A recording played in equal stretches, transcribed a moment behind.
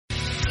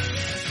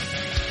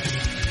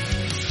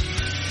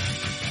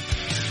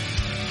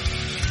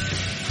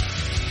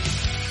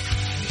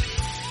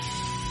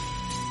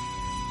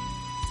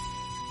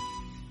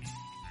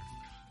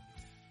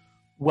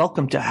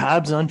Welcome to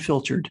Habs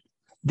Unfiltered.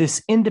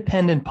 This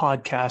independent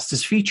podcast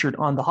is featured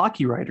on the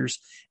Hockey Writers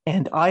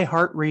and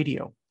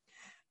iHeartRadio,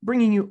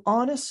 bringing you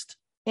honest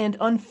and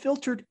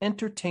unfiltered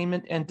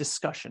entertainment and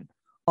discussion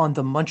on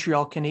the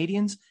Montreal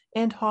Canadiens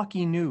and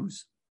hockey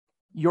news.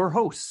 Your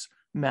hosts,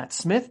 Matt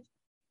Smith,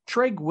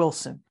 Treg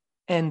Wilson,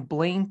 and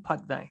Blaine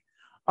Putney,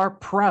 are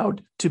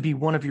proud to be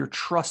one of your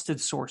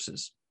trusted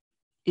sources.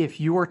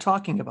 If you are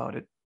talking about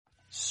it,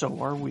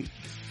 so are we.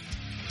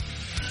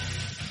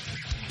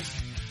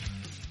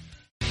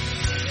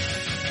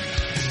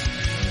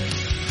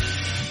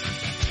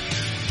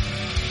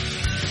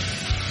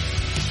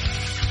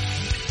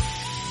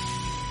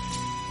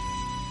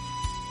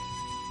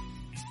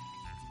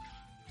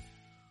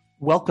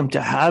 Welcome to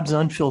Habs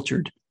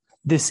Unfiltered.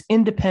 This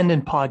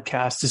independent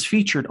podcast is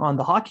featured on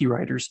the Hockey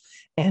Writers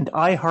and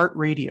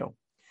iHeartRadio,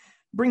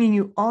 bringing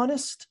you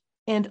honest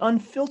and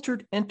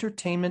unfiltered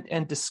entertainment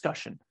and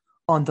discussion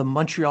on the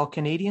Montreal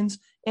Canadiens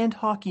and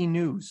hockey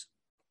news.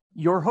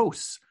 Your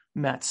hosts,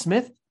 Matt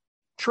Smith,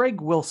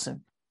 Treg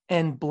Wilson,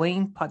 and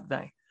Blaine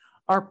Putney,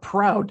 are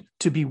proud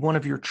to be one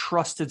of your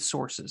trusted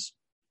sources.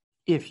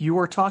 If you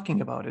are talking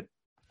about it,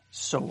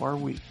 so are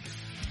we.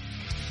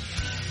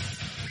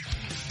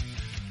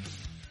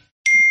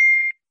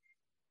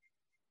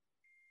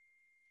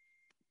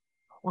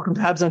 Welcome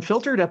to Habs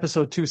Unfiltered,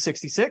 episode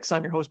 266.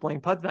 I'm your host,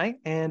 Blaine Putney,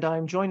 and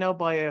I'm joined now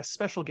by a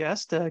special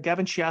guest,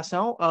 Gavin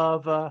Chiasson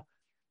of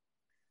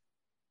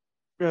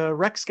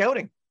Rec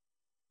Scouting.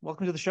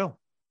 Welcome to the show.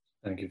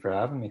 Thank you for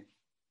having me.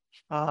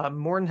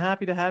 More than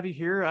happy to have you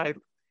here.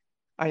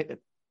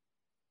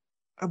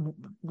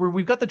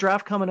 We've got the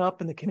draft coming up,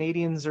 and the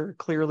Canadiens are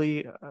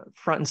clearly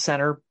front and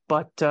center,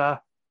 but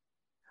I'd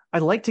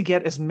like to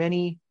get as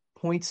many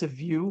points of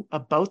view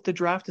about the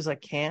draft as I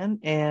can,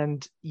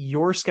 and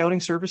your scouting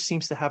service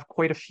seems to have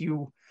quite a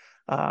few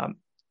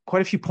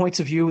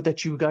points of view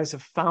that you guys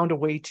have found a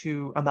way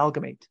to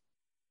amalgamate.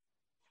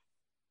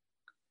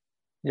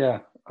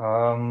 Yeah,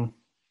 a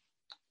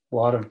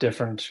lot of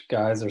different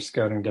guys are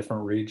scouting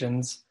different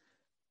regions.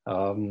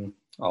 All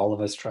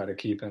of us try to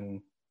keep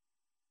in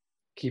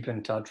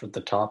touch with the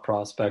top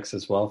prospects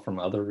as well from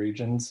other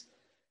regions,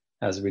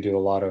 as we do a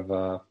lot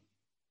of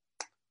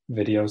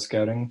video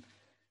scouting.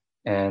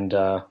 And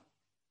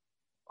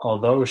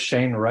although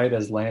Shane Wright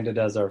has landed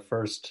as our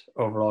first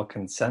overall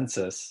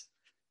consensus,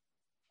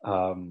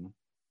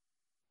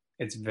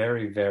 it's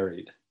very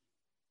varied.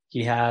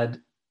 He's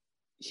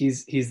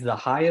the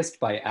highest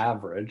by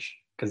average,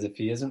 because if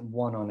he isn't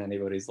one on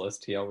anybody's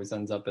list, he always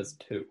ends up as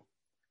two.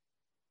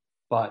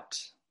 But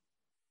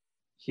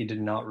he did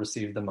not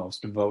receive the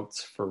most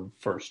votes for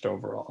first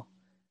overall.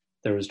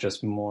 There was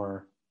just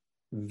more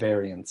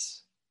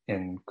variance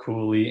in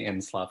Cooley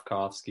and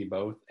Slavkovsky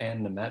both,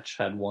 and Nemec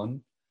had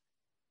one.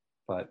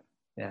 But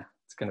yeah,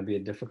 it's going to be a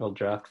difficult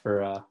draft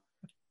for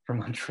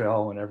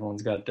Montreal when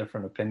everyone's got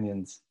different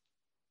opinions.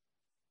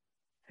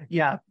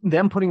 Yeah,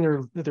 them putting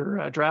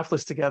their draft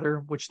list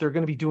together, which they're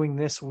going to be doing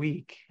this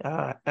week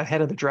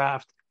ahead of the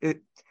draft.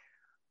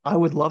 I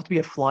would love to be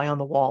a fly on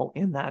the wall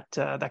in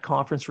that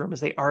conference room as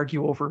they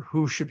argue over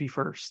who should be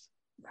first.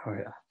 Oh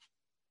yeah.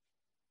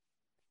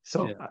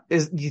 So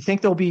do you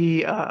think there'll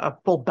be a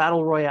full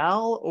battle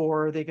royale,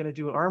 or are they going to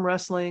do arm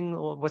wrestling?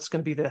 What's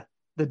going to be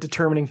the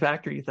determining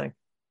factor, you think?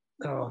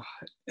 Oh,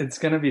 it's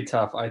going to be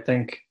tough. I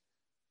think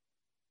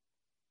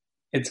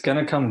it's going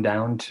to come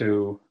down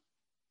to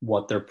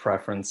what their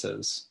preference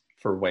is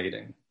for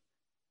waiting.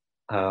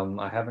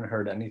 I haven't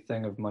heard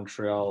anything of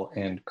Montreal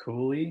and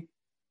Cooley,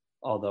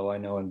 although I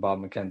know in Bob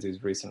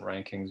McKenzie's recent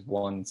rankings,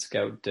 one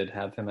scout did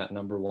have him at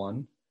number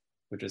one,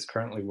 which is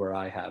currently where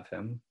I have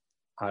him.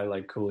 I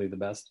like Cooley the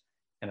best.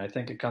 And I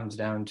think it comes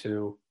down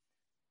to,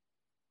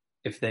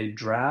 if they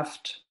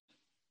draft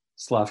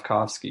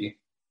Slavkovsky,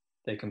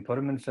 they can put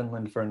him in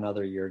Finland for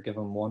another year, give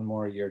him one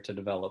more year to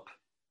develop.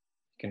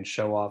 He can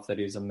show off that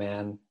he's a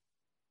man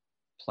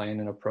playing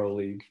in a pro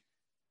league,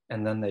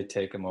 and then they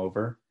take him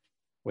over.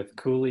 With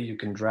Cooley, you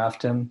can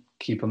draft him,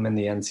 keep him in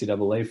the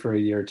NCAA for a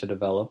year to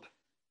develop,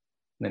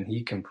 and then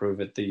he can prove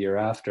it the year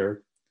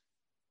after.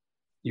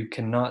 You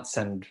cannot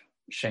send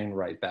Shane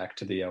Wright back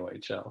to the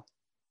OHL.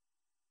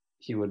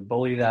 He would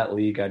bully that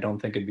league. I don't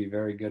think it'd be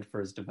very good for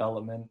his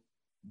development.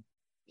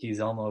 He's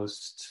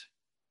almost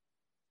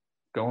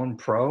going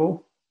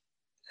pro,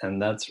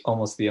 and that's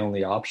almost the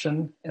only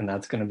option, and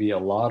that's going to be a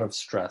lot of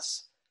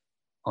stress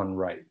on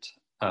Wright.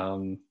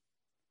 So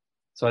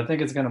I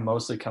think it's going to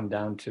mostly come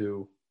down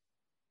to,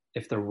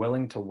 if they're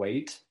willing to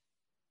wait,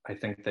 I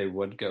think they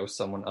would go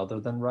someone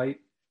other than Wright.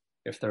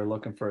 If they're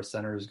looking for a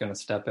center who's going to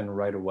step in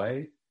right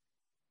away,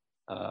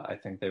 I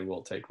think they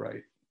will take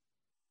Wright.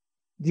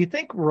 Do you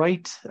think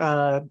Wright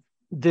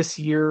this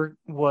year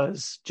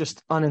was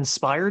just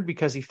uninspired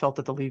because he felt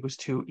that the league was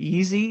too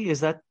easy? Is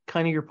that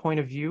kind of your point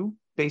of view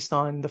based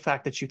on the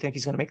fact that you think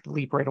he's going to make the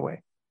leap right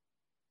away?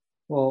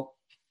 Well,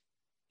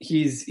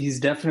 he's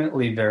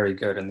definitely very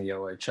good in the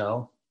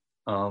OHL.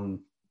 I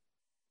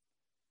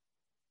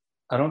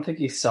don't think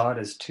he saw it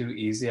as too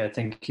easy. I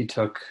think he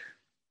took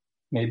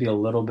maybe a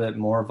little bit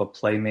more of a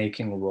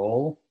playmaking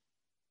role.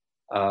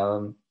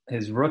 And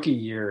his rookie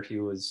year, he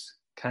was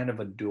kind of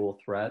a dual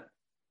threat.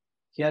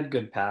 He had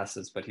good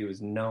passes, but he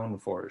was known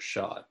for his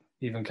shot.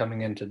 Even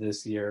coming into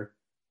this year,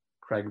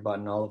 Craig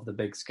Button, all of the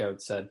big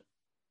scouts said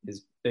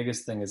his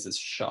biggest thing is his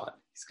shot.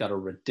 He's got a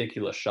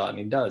ridiculous shot, and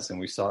he does. And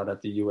we saw it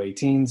at the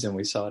U18s, and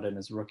we saw it in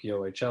his rookie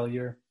OHL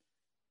year.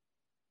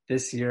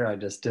 This year, I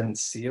just didn't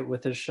see it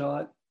with his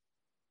shot.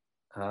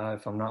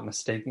 If I'm not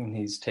mistaken,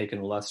 he's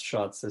taken less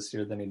shots this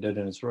year than he did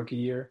in his rookie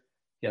year.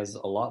 He has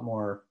a lot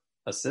more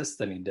assists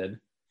than he did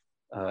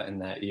in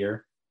that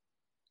year.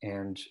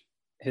 And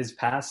his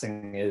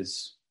passing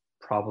is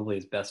probably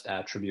his best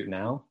attribute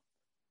now.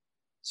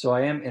 So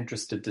I am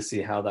interested to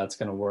see how that's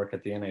going to work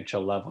at the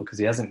NHL level, because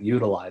he hasn't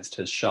utilized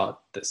his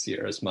shot this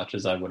year as much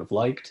as I would have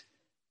liked.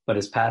 But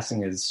his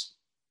passing is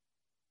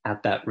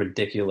at that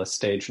ridiculous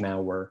stage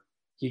now where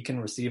he can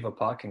receive a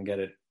puck and get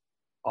it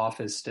off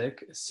his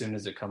stick as soon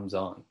as it comes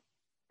on.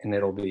 And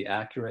it'll be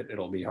accurate.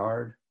 It'll be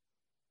hard.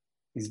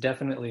 He's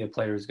definitely a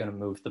player who's going to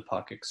move the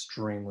puck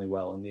extremely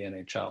well in the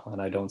NHL.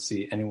 And I don't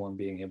see anyone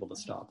being able to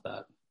stop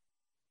that.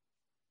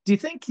 Do you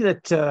think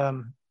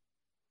that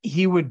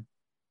he would,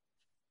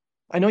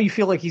 I know you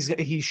feel like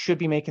he should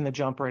be making the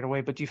jump right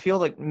away, but do you feel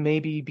like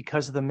maybe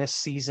because of the missed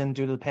season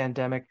due to the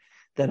pandemic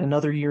that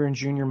another year in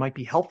junior might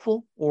be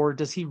helpful? Or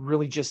does he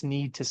really just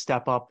need to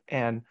step up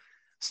and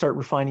start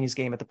refining his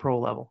game at the pro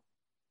level?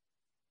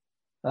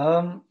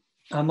 I'm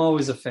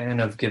always a fan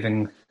of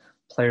giving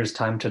players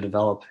time to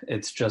develop.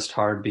 It's just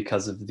hard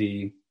because of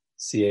the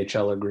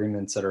CHL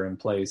agreements that are in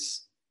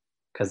place,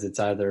 because it's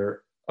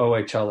either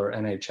OHL or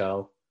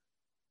NHL.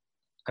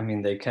 I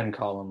mean, they can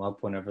call him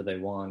up whenever they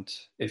want.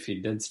 If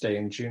he did stay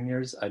in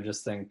juniors, I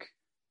just think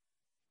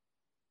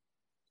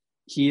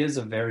he is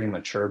a very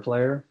mature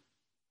player.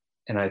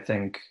 And I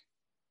think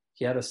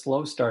he had a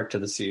slow start to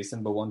the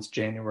season, but once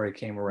January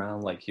came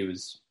around, like, he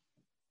was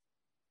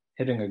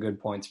hitting a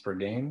good points per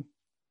game.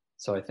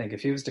 So I think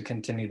if he was to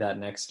continue that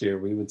next year,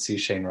 we would see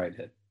Shane Wright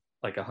hit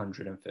like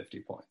 150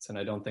 points. And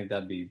I don't think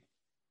that'd be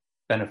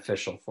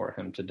beneficial for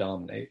him to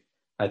dominate.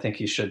 I think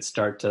he should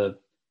start to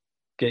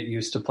get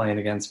used to playing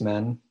against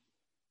men.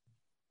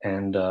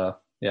 And I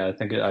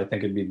think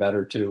it'd be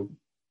better to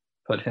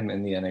put him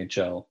in the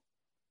NHL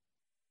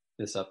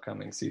this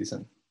upcoming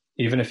season.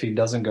 Even if he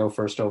doesn't go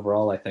first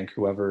overall, I think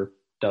whoever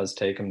does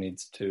take him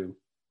needs to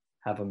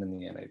have him in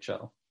the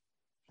NHL.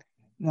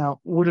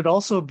 Now, would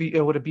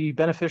it be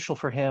beneficial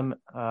for him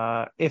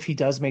if he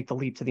does make the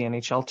leap to the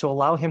NHL to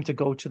allow him to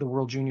go to the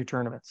World Junior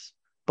tournaments,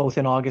 both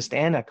in August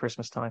and at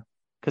Christmas time,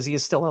 because he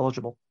is still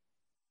eligible?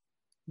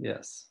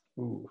 Yes.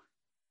 Ooh.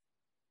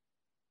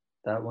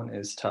 That one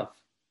is tough.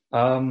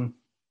 Being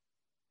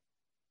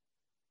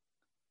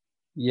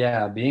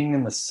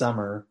in the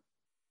summer,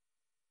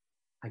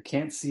 I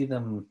can't see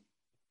them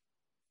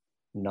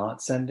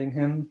not sending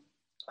him.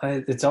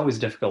 It's always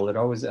difficult. It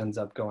always ends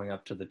up going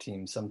up to the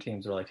team. Some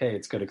teams are like, hey,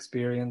 it's good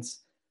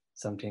experience.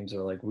 Some teams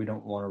are like, we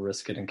don't want to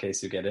risk it in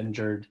case you get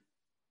injured.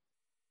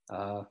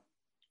 That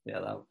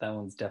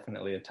one's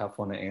definitely a tough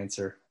one to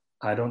answer.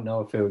 I don't know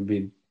if it would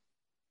be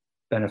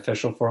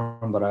beneficial for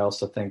him, but I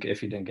also think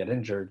if he didn't get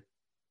injured,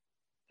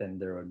 then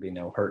there would be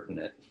no hurt in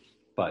it.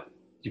 But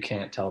you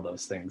can't tell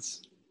those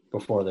things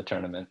before the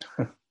tournament.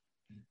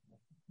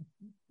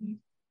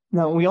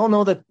 Now, we all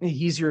know that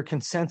he's your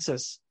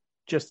consensus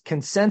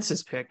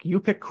pick. You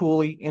pick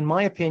Cooley. In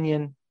my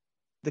opinion,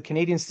 the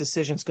Canadiens'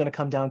 decision is going to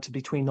come down to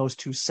between those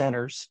two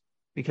centers,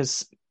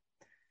 because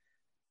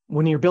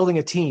when you're building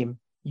a team,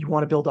 you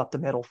want to build up the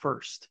middle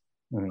first.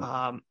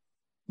 Mm-hmm.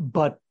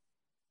 But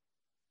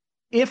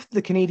if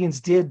the Canadiens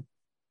did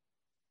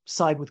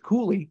side with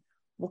Cooley,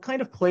 what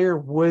kind of player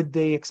would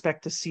they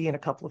expect to see in a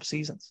couple of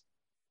seasons?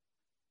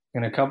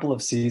 In a couple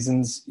of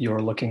seasons,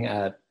 you're looking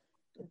at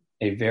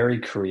a very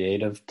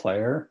creative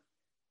player.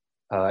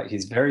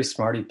 He's very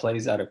smart. He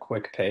plays at a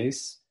quick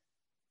pace.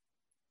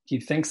 He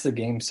thinks the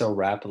game so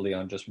rapidly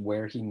on just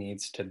where he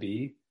needs to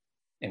be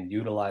and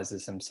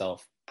utilizes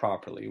himself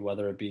properly,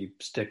 whether it be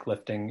stick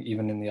lifting,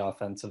 even in the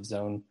offensive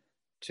zone,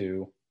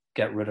 to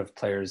get rid of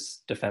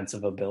players'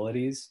 defensive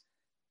abilities.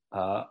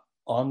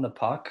 On the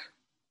puck,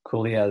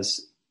 Cooley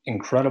has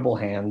incredible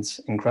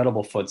hands,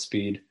 incredible foot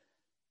speed.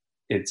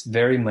 It's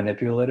very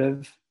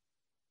manipulative.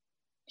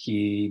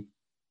 He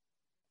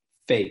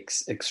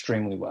fakes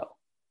extremely well.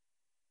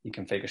 He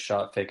can fake a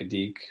shot, fake a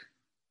deke,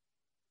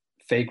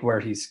 fake where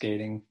he's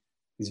skating.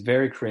 He's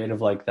very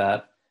creative like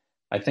that.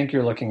 I think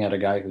you're looking at a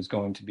guy who's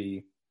going to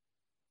be,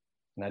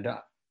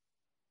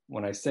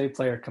 when I say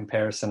player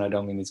comparison, I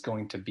don't mean he's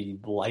going to be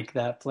like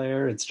that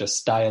player. It's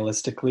just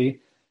stylistically,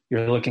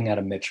 you're looking at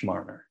a Mitch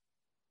Marner.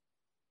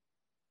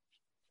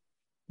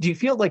 Do you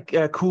feel like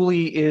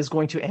Cooley is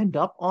going to end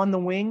up on the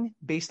wing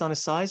based on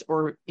his size,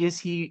 or is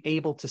he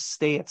able to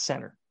stay at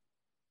center?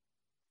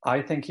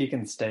 I think he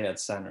can stay at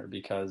center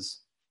because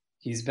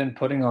he's been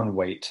putting on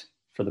weight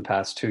for the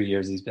past 2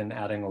 years. He's been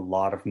adding a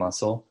lot of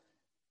muscle.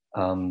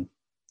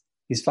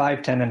 He's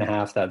 5'10" and a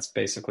half. That's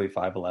basically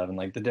 5'11".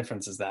 Like, the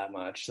difference is that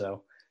much.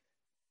 So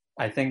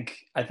I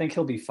think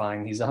he'll be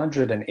fine. He's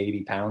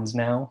 180 pounds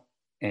now,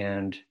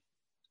 and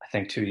I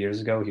think 2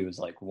 years ago he was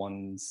like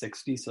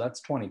 160, so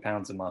that's 20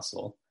 pounds of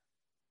muscle.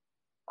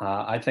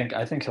 I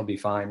think he'll be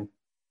fine.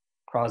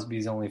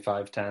 Crosby's only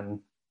 5'10",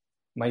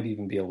 might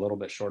even be a little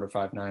bit shorter,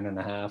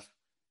 5'9.5".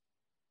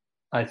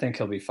 I think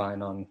he'll be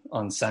fine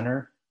on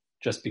center,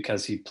 just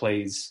because he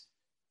plays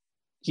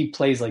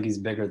like he's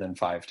bigger than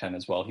 5'10"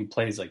 as well. He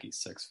plays like he's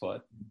 6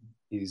 foot.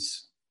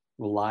 He's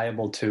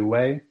reliable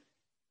two-way,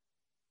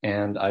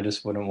 and I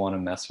just wouldn't want to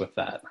mess with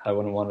that. I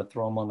wouldn't want to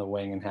throw him on the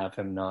wing and have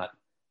him not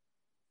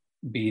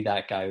be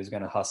that guy who's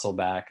going to hustle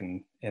back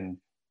and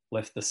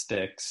lift the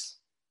sticks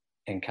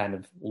and kind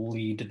of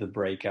lead the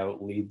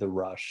breakout, lead the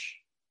rush.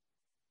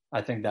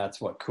 I think that's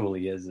what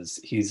Cooley is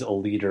he's a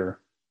leader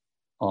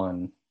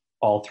on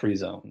all three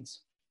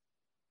zones.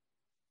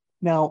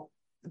 Now,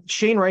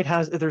 Shane Wright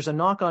there's a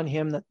knock on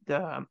him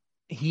that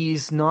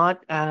he's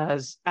not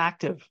as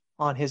active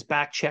on his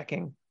back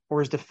checking or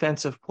his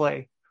defensive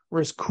play,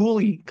 whereas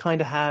Cooley kind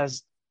of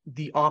has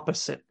the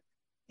opposite.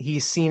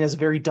 He's seen as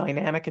very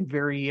dynamic and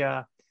very,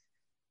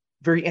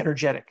 very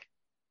energetic.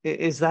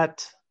 Is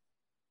that,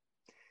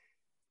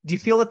 do you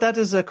feel that that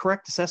is a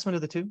correct assessment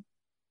of the two?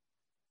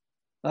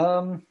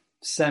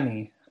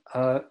 Semi.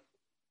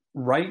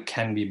 Wright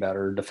can be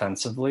better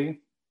defensively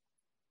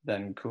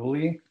than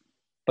Cooley,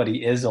 but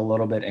he is a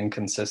little bit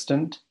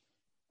inconsistent.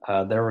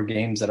 There were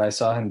games that I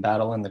saw him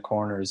battle in the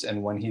corners,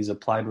 and when he's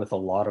applied with a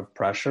lot of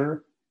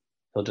pressure,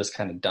 he'll just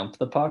kind of dump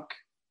the puck,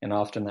 and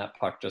often that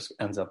puck just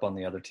ends up on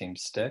the other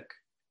team's stick.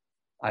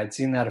 I'd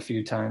seen that a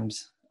few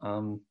times.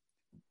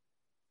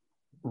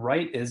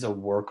 Wright is a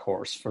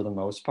workhorse for the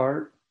most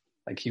part.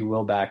 Like, he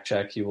will back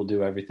check, he will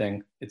do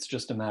everything. It's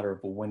just a matter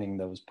of winning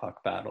those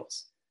puck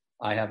battles.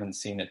 I haven't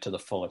seen it to the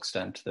full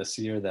extent this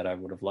year that I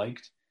would have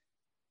liked,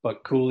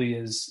 but Cooley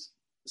is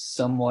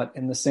somewhat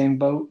in the same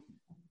boat.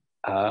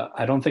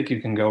 I don't think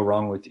you can go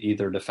wrong with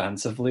either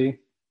defensively.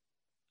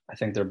 I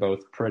think they're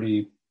both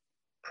pretty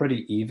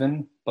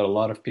even, but a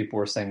lot of people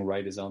were saying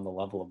Wright is on the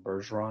level of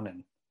Bergeron,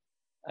 and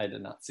I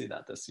did not see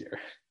that this year.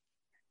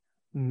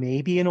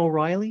 Maybe an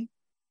O'Reilly?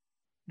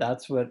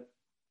 That's what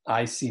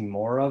I see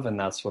more of, and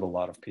that's what a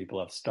lot of people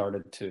have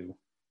started to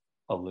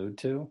allude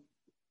to.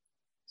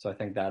 So I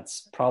think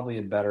that's probably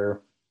a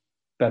better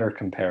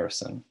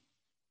comparison.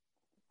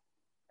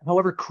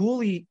 However,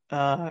 Cooley,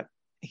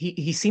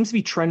 he seems to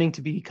be trending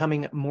to be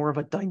becoming more of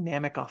a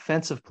dynamic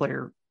offensive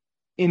player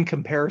in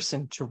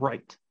comparison to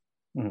Wright.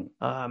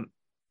 Mm-hmm.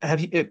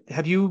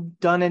 Have you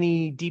done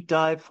any deep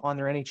dive on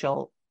their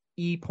NHL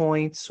E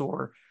points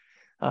or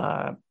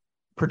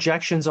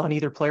projections on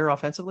either player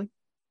offensively?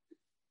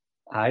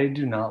 I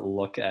do not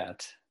look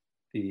at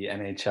the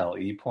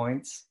NHL E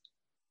points.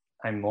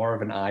 I'm more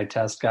of an eye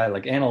test guy.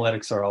 Like,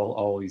 analytics are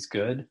always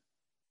good,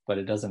 but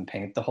it doesn't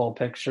paint the whole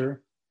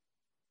picture.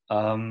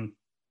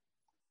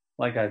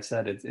 Like I've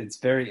said, it's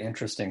very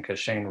interesting because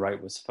Shane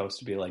Wright was supposed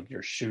to be like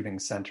your shooting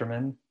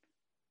centerman,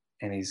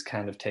 and he's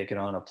kind of taken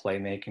on a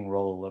playmaking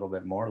role a little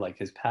bit more. Like,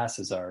 his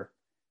passes are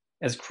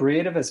as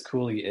creative as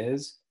Cooley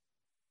is.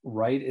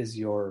 Wright is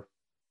your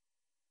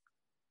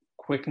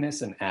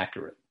quickness and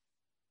accurate.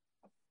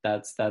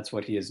 That's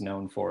what he is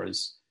known for.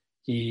 Is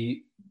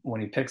when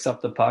he picks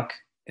up the puck,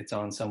 it's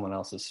on someone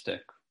else's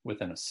stick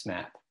within a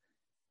snap.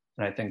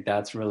 And I think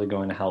that's really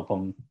going to help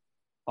him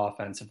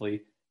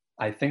offensively.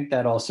 I think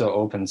that also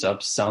opens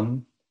up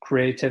some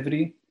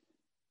creativity.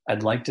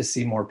 I'd like to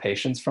see more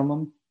patience from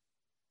him.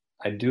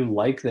 I do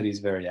like that he's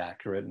very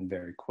accurate and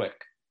very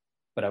quick,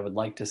 but I would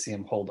like to see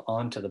him hold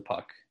on to the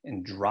puck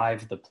and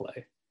drive the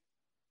play.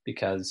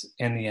 Because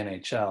in the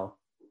NHL,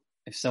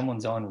 if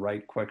someone's on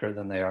Wright quicker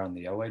than they are in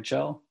the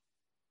OHL,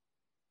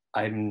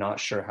 I'm not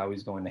sure how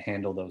he's going to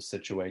handle those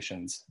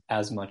situations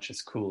as much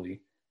as Cooley,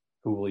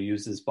 who will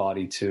use his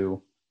body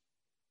to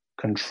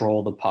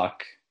control the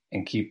puck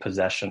and keep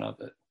possession of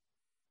it.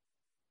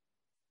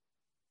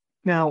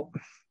 Now,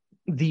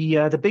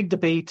 the big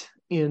debate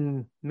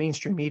in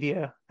mainstream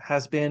media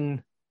has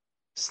been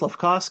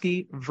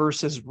Slafkovsky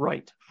versus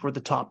Wright for the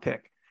top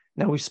pick.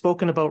 Now, we've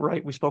spoken about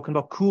Wright, we've spoken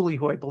about Cooley,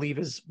 who I believe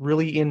is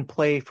really in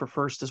play for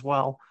first as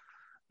well.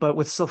 But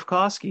with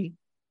Slafkovsky,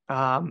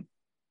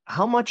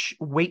 how much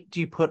weight do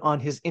you put on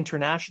his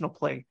international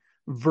play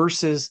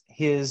versus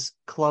his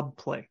club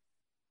play?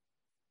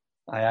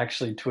 I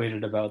actually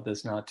tweeted about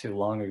this not too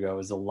long ago,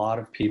 as a lot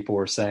of people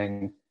were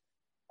saying,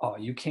 oh,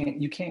 you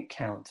can't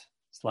count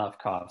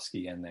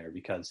Slafkovsky in there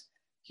because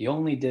he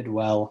only did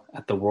well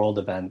at the world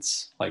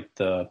events like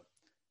the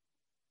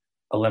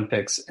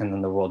Olympics and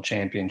then the World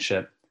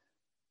Championship.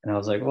 And I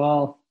was like,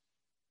 well,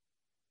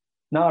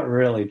 not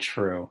really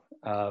true.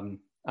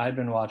 I'd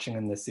been watching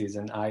him this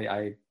season.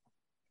 I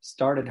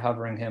started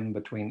hovering him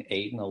between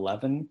 8 and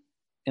 11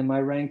 in my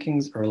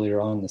rankings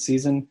earlier on in the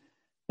season.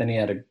 Then he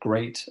had a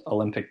great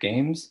Olympic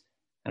Games.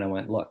 And I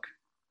went, look,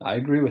 I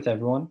agree with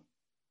everyone.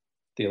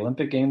 The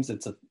Olympic Games,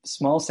 it's a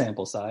small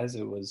sample size.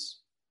 It was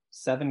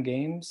 7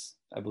 games,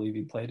 I believe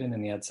he played in,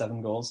 and he had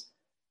 7 goals.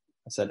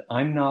 I said,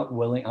 I'm not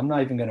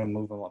even going to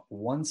move him up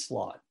one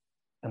slot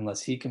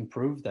unless he can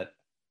prove that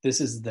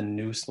this is the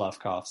new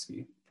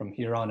Slafkovsky. From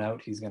here on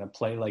out, he's going to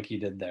play like he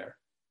did there.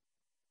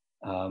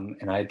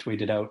 And I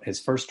tweeted out his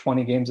first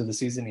 20 games of the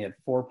season, he had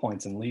 4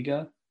 points in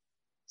Liga,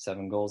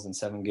 7 goals in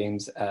 7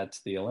 games at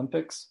the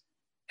Olympics.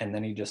 And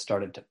then he just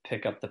started to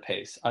pick up the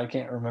pace. I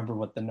can't remember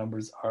what the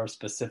numbers are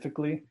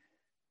specifically,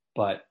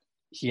 but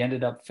he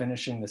ended up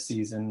finishing the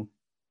season.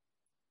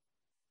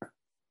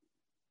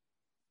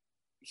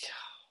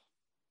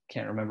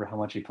 Can't remember how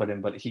much he put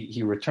in, but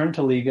he returned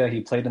to Liga.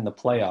 He played in the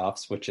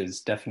playoffs, which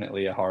is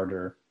definitely a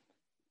harder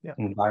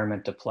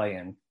environment to play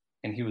in.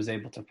 And he was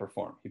able to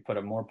perform. He put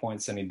up more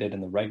points than he did in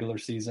the regular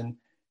season.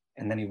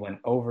 And then he went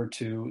over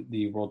to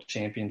the World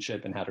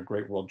Championship and had a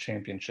great World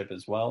Championship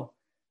as well.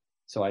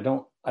 So I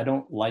don't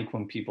like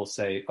when people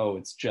say, oh,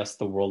 it's just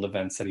the world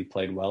events that he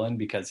played well in,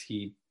 because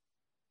he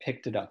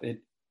picked it up.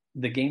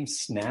 The game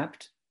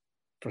snapped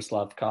for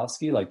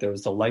Slavkovsky. Like, there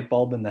was a light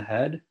bulb in the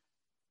head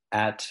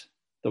at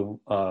the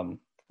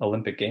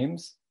Olympic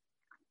Games,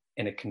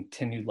 and it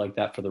continued like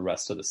that for the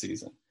rest of the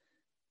season.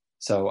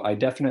 So I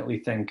definitely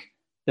think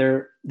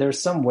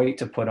there's some weight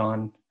to put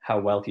on how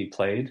well he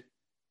played,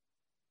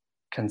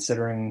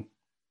 considering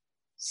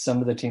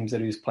some of the teams that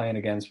he was playing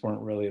against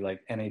weren't really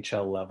like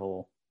NHL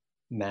level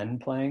men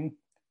playing,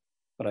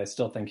 but I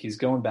still think he's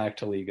going back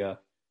to Liga.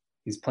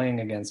 He's playing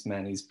against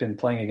men. He's been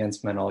playing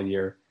against men all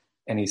year,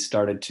 and he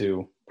started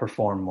to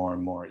perform more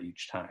and more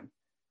each time.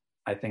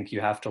 I think you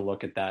have to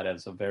look at that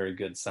as a very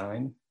good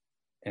sign,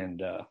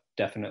 and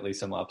definitely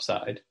some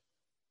upside.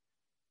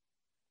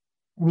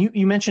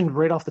 You mentioned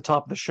right off the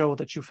top of the show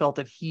that you felt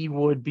that he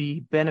would be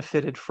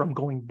benefited from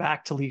going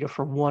back to Liga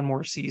for one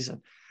more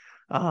season.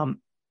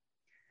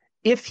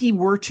 If he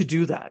were to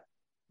do that,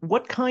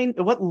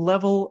 what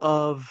level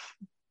of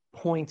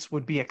points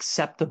would be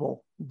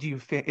acceptable? Do you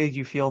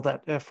feel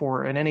that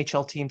for an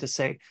NHL team to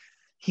say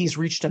he's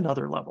reached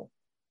another level?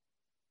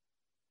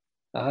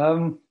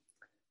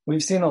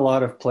 We've seen a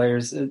lot of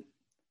players.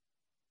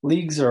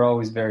 Leagues are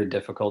always very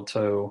difficult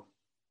to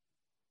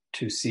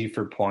see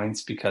for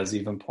points, because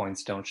even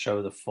points don't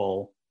show the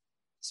full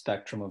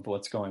spectrum of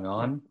what's going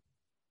on.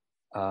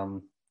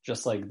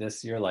 Just like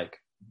this year, like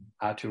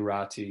Aatu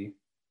Räty,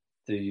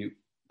 the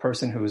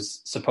person who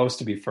was supposed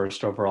to be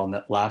first overall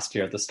last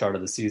year at the start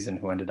of the season,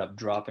 who ended up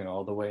dropping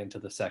all the way into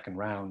the second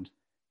round.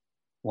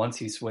 Once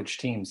he switched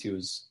teams, he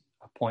was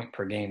a point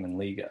per game in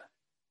Liga.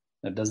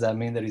 Now, does that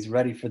mean that he's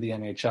ready for the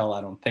NHL?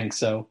 I don't think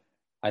so.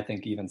 I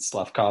think even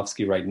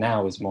Slavkovsky right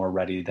now is more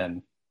ready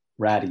than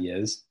Räty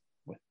is,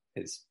 with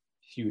his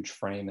huge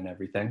frame and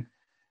everything.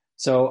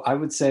 So I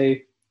would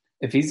say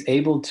if he's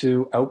able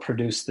to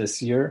outproduce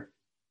this year,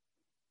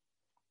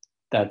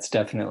 that's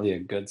definitely a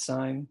good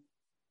sign.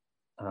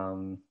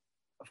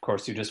 Of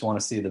course, you just want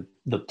to see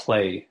the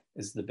play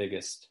is the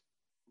biggest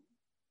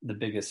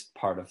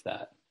part of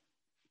that.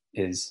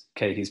 Is,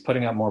 okay, he's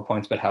putting up more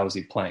points, but how is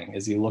he playing?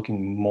 Is he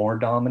looking more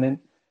dominant?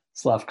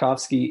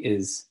 Slavkovsky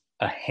is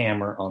a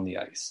hammer on the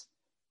ice.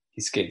 He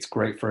skates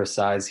great for his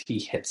size. He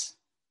hits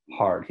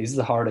hard. He's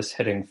the hardest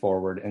hitting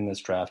forward in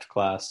this draft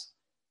class.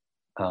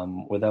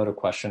 Without a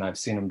question, I've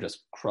seen him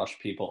just crush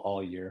people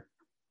all year.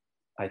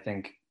 I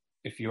think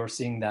if you're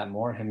seeing that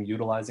more, him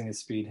utilizing his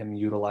speed, him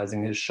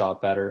utilizing his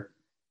shot better,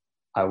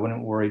 I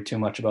wouldn't worry too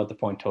much about the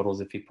point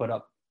totals. If he put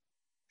up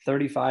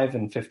 35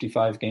 and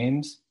 55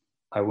 games,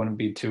 I wouldn't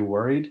be too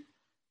worried.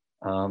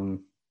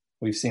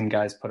 We've seen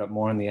guys put up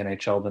more in the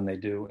NHL than they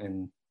do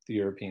in the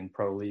European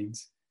pro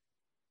leagues.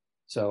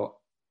 So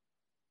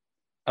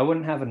I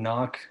wouldn't have a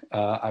knock.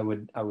 I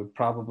would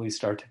probably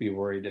start to be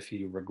worried if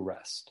he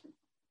regressed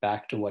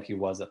back to what he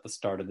was at the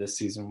start of this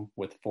season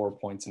with 4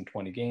 points in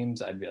 20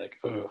 games. I'd be like,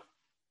 ugh.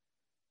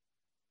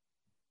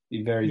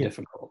 Be very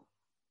difficult.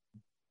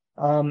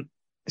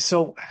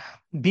 So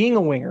being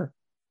a winger,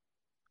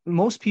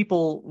 most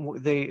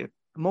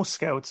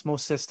scouts,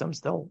 most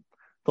systems, they'll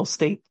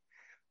state,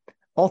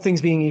 all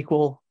things being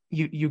equal,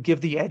 you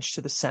give the edge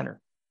to the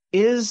center.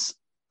 Is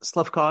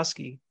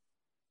Slavkovsky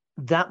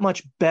that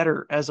much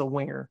better as a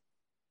winger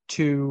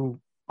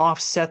to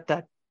offset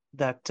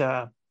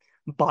that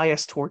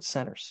bias towards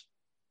centers?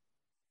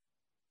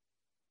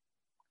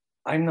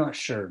 I'm not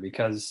sure,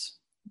 because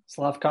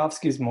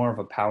Slavkovsky is more of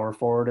a power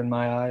forward in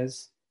my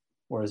eyes,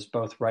 whereas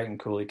both Wright and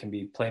Cooley can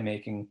be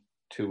playmaking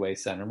two-way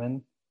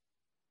centermen.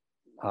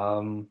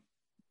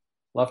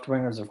 Left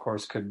wingers, of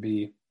course, could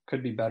be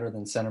better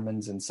than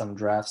centermen in some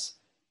drafts.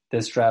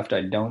 This draft,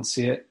 I don't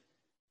see it.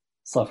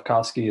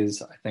 Slavkovsky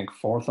is, I think,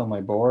 4th on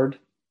my board.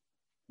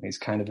 He's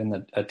kind of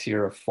in a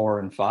tier of 4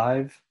 and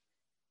 5.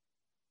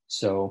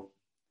 So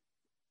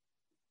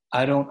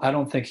I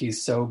don't think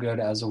he's so good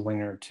as a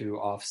winger to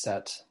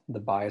offset the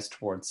bias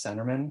towards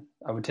centermen.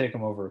 I would take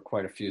him over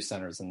quite a few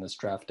centers in this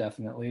draft,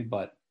 definitely,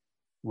 but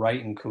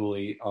Wright and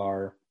Cooley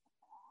are,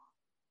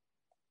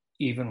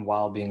 even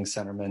while being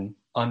centermen,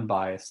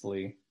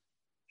 unbiasedly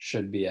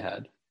should be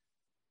ahead.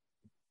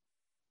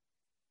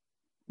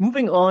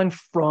 Moving on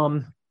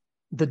from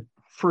the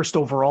first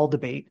overall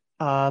debate,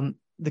 the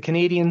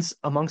Canadiens,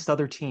 amongst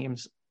other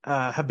teams,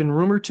 have been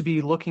rumored to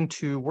be looking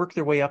to work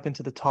their way up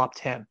into the top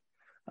 10.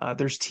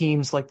 There's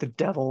teams like the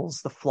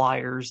Devils, the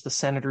Flyers, the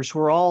Senators, who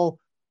are all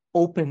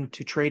open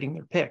to trading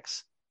their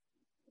picks.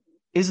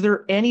 Is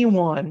there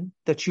anyone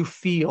that you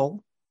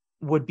feel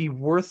would be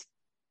worth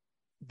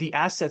the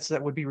assets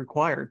that would be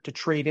required to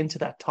trade into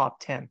that top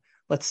 10?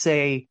 Let's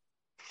say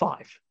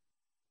 5.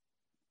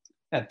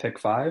 At pick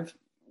 5?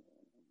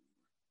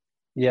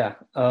 Yeah,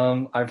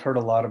 I've heard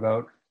a lot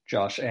about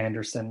Josh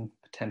Anderson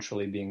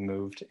potentially being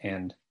moved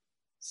and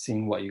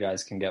seeing what you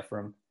guys can get for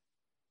him.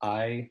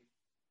 I,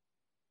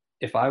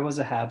 if I was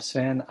a Habs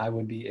fan, I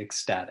would be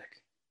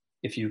ecstatic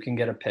if you can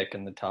get a pick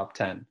in the top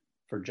 10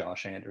 for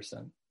Josh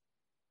Anderson.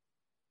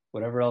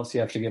 Whatever else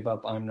you have to give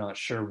up, I'm not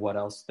sure what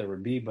else there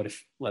would be. But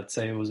if, let's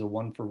say, it was a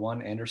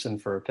 1-for-1 Anderson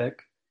for a pick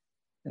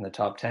in the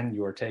top 10,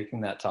 you are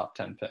taking that top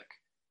 10 pick.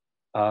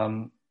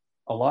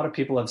 A lot of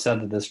people have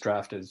said that this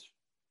draft is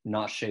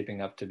not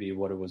shaping up to be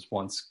what it was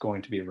once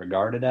going to be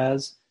regarded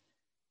as.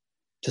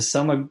 To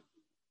some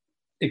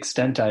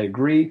extent, I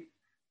agree.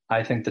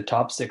 I think the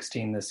top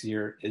 16 this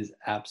year is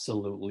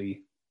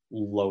absolutely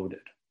loaded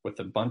with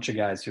a bunch of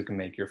guys who can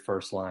make your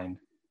first line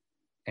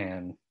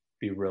and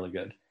be really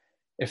good.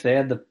 If they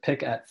had the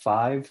pick at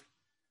 5,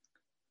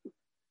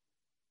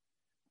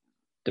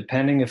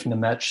 depending if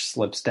Nemec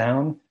slips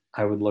down,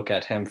 I would look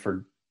at him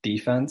for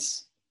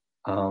defense.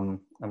 I'm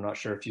not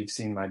sure if you've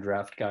seen my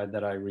draft guide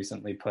that I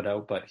recently put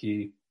out, but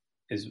he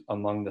is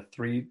among the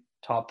 3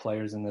 top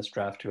players in this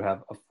draft who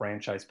have a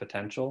franchise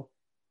potential.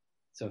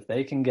 So if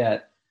they can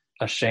get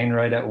a Shane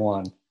Wright at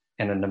 1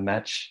 and a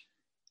Nemec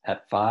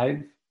at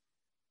 5,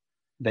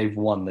 they've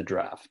won the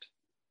draft.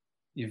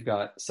 You've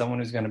got someone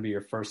who's going to be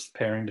your first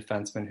pairing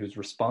defenseman who's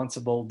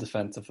responsible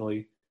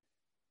defensively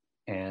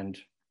and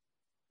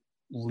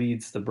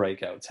leads the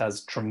breakouts,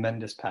 has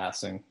tremendous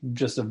passing,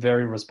 just a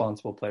very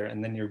responsible player,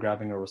 and then you're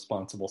grabbing a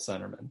responsible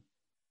centerman.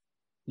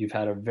 You've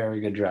had a very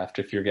good draft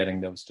if you're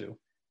getting those 2.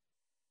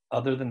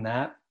 Other than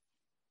that,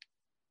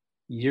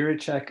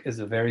 Jiricek is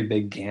a very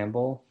big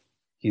gamble.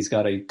 He's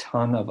got a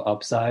ton of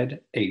upside.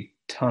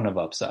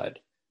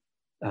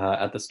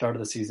 At the start of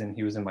the season,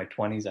 he was in my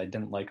 20s. I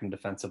didn't like him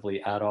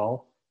defensively at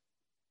all.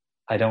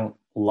 I don't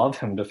love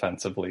him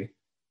defensively,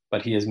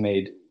 but he has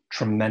made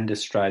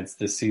tremendous strides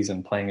this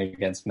season playing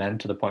against men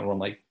to the point where I'm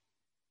like,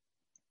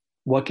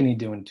 what can he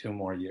do in 2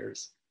 more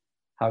years?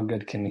 How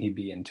good can he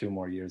be in 2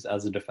 more years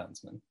as a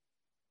defenseman?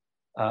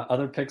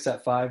 Other picks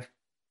at 5,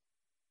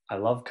 I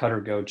love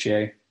Cutter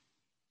Gauthier.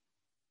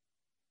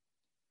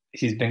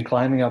 He's been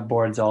climbing up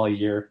boards all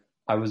year.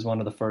 I was one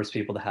of the first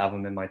people to have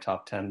him in my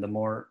top 10. The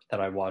more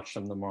that I watched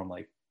him, the more I'm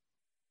like,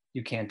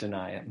 you can't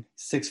deny him.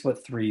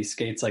 6'3",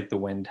 skates like the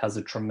wind, has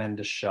a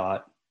tremendous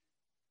shot,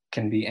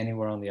 can be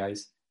anywhere on the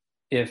ice.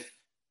 If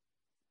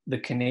the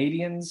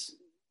Canadians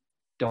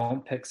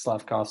don't pick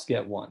Slafkovsky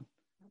at 1,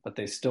 but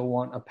they still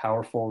want a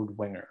power forward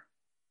winger,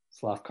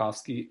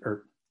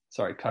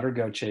 Cutter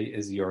Gauthier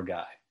is your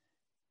guy.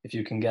 If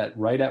you can get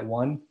Wright at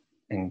 1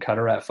 and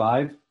Cutter at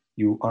 5,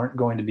 you aren't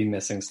going to be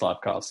missing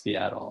Slafkovsky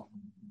at all.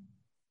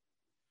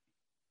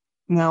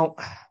 Now,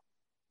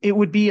 it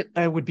would be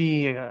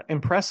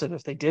impressive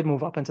if they did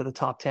move up into the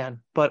top 10,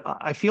 but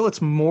I feel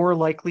it's more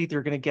likely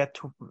they're going to get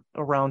to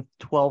around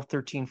 12,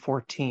 13,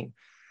 14.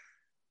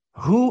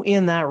 Who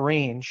in that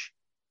range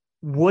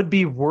would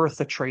be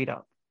worth a trade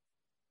up?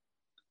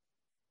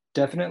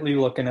 Definitely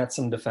looking at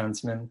some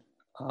defensemen.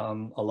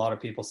 A lot of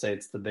people say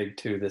it's the big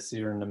 2 this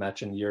year,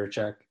 Nemec and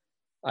Jiricek.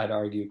 I'd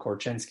argue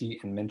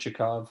Korchinski and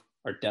Minchikov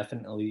are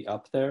definitely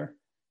up there.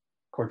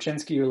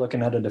 Korchinski, you're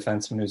looking at a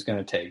defenseman who's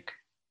going to take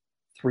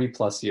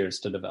 3+ years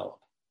to develop.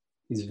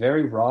 He's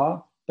very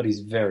raw, but he's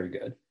very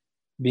good.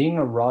 Being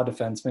a raw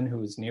defenseman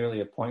who is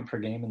nearly a point per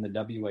game in the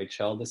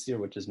WHL this year,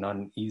 which is not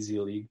an easy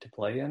league to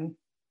play in,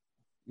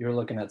 you're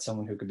looking at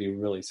someone who could be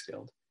really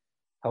skilled.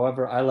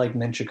 However, I like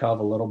Minchikov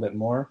a little bit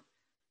more.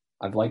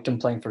 I've liked him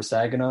playing for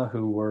Saginaw,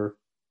 who were,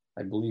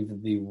 I believe,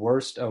 the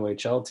worst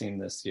OHL team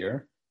this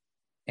year,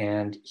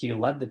 and he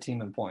led the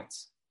team in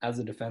points as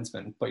a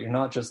defenseman. But you're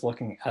not just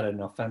looking at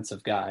an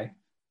offensive guy.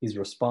 He's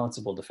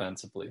responsible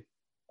defensively.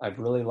 I've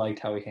really liked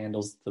how he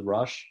handles the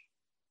rush.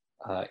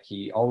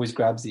 He always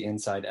grabs the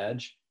inside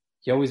edge.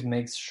 He always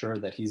makes sure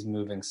that he's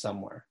moving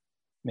somewhere,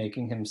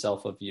 making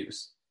himself of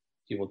use.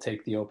 He will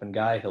take the open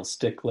guy. He'll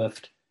stick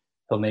lift.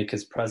 He'll make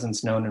his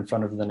presence known in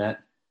front of the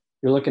net.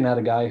 You're looking at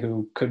a guy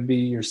who could be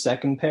your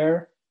second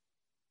pair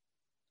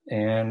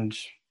and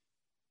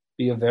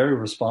be a very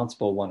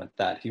responsible one at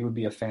that. He would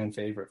be a fan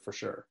favorite for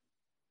sure.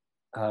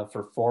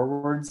 For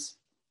forwards,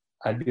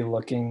 I'd be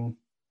looking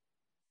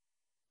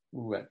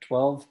at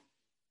 12.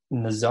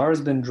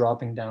 Nazar's been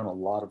dropping down a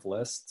lot of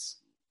lists.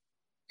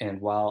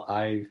 And while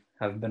I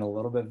have been a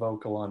little bit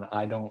vocal on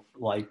I don't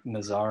like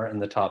Nazar in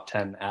the top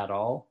 10 at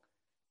all,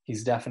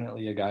 he's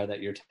definitely a guy that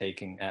you're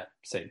taking at,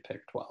 say,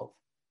 pick 12.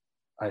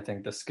 I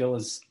think the skill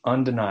is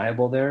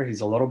undeniable there.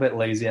 He's a little bit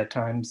lazy at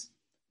times.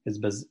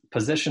 His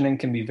positioning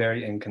can be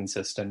very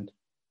inconsistent,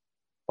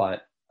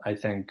 but I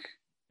think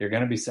you're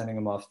going to be sending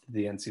him off to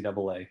the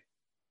NCAA.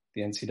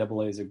 The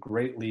NCAA is a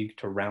great league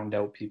to round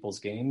out people's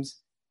games,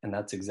 and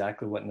that's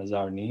exactly what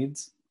Nazar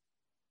needs.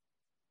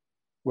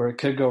 Where it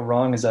could go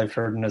wrong is I've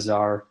heard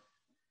Nazar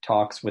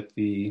talks with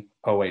the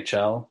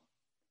OHL,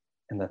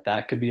 and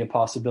that could be a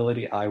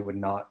possibility. I would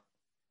not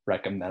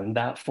recommend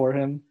that for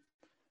him.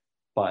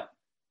 But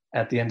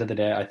at the end of the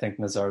day, I think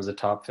Nazar is a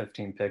top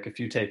 15 pick. If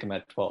you take him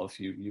at 12,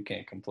 you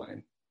can't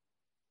complain.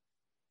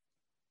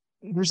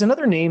 There's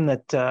another name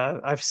that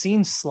I've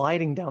seen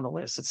sliding down the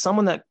list. It's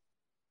someone that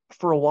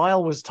for a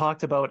while was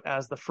talked about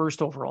as the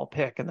first overall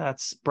pick, and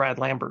that's Brad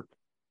Lambert.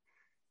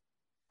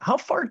 How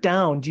far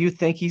down do you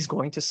think he's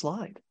going to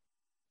slide?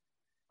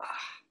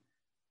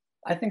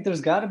 I think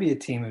there's got to be a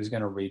team who's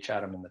going to reach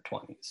at him in the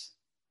 20s.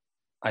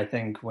 I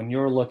think when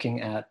you're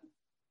looking at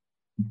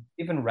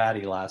even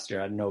Ratty last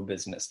year had no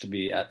business to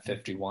be at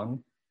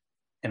 51.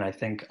 And I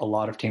think a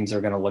lot of teams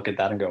are going to look at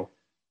that and go,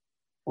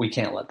 we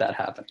can't let that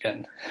happen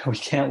again. We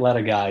can't let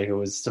a guy who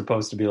was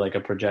supposed to be like a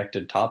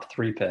projected top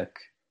 3 pick,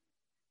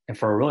 and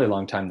for a really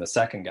long time, the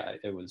second guy,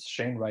 it was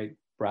Shane Wright,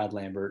 Brad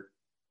Lambert,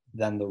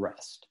 then the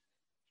rest.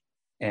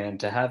 And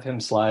to have him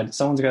slide,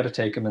 someone's got to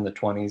take him in the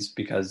 20s,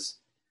 because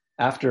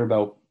after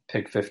about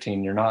pick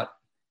 15,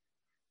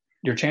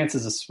 your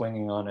chances of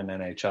swinging on an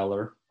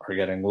NHLer are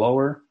getting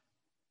lower.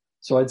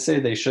 So I'd say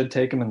they should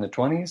take him in the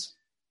 20s.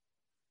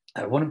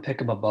 I wouldn't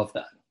pick him above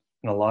that.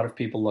 And a lot of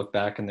people look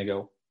back and they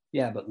go,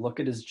 yeah, but look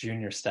at his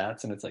junior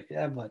stats. And it's like,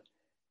 yeah, but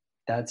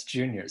that's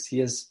juniors. He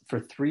has, for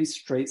 3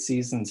 straight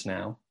seasons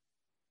now,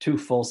 2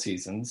 full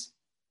seasons,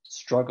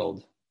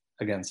 struggled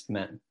against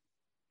men.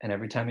 And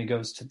every time he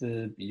goes to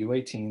the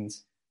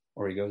U18s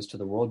or he goes to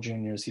the World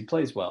Juniors, he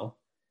plays well.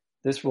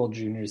 This World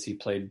Juniors, he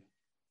played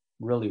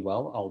really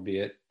well,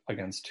 albeit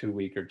against 2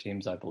 weaker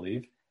teams, I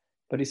believe.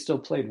 But he still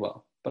played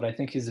well. But I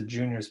think he's a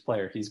juniors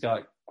player. He's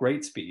got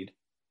great speed,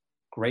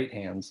 great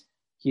hands.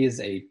 He is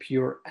a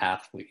pure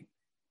athlete,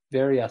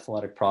 very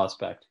athletic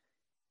prospect.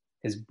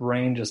 His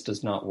brain just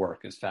does not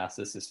work as fast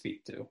as his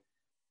feet do.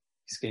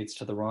 He skates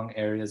to the wrong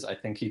areas. I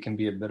think he can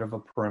be a bit of a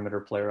perimeter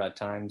player at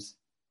times.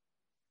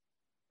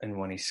 And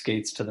when he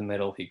skates to the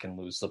middle, he can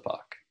lose the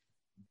puck.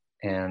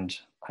 And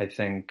I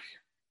think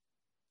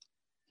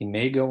he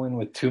may go in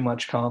with too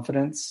much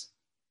confidence.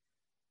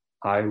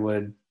 I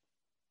would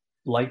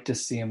like to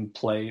see him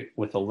play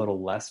with a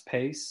little less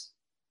pace.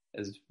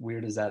 As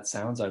weird as that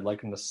sounds, I'd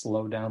like him to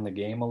slow down the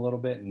game a little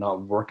bit and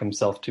not work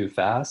himself too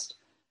fast,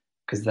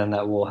 because then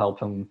that will help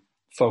him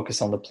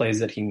focus on the plays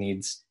that he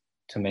needs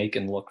to make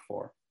and look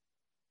for.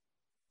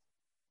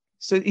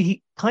 So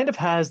he kind of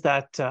has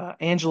that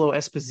Angelo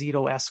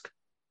Esposito-esque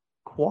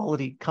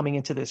quality coming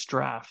into this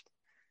draft.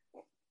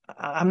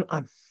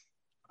 I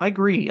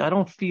agree. I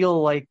don't feel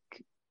like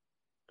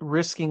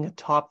risking a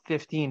top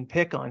 15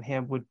 pick on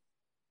him would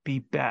be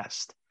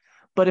best.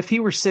 But if he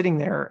were sitting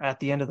there at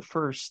the end of the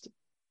first,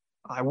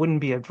 I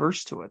wouldn't be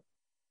adverse to it.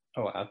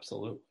 Oh,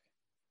 absolutely.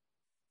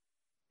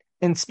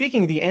 And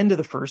speaking of the end of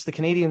the first, the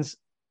Canadiens,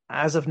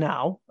 as of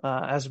now,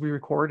 as we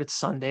record, it's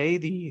Sunday,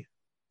 the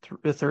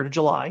 3rd of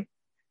July,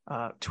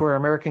 to our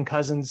American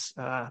cousins,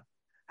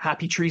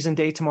 happy Treason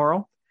Day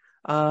tomorrow.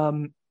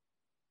 But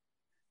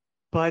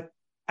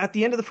at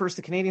the end of the first,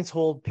 the Canadiens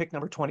hold pick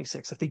number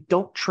 26. If they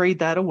don't trade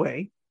that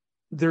away,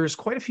 there's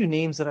quite a few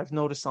names that I've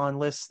noticed on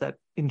lists that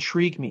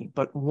intrigue me,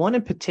 but one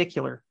in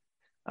particular,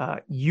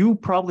 you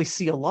probably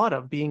see a lot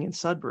of being in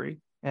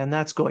Sudbury, and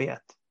that's Goyette.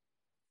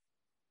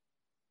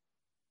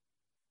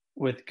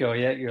 With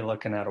Goyette, you're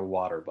looking at a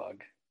water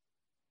bug,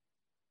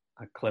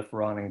 a cliff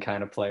running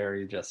kind of player.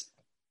 You just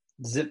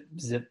zip,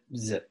 zip,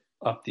 zip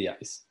up the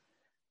ice.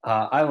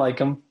 I like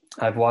him.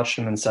 I've watched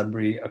him in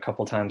Sudbury a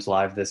couple times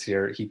live this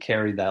year. He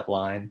carried that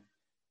line.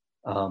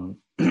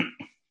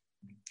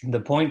 The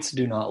points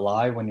do not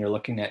lie when you're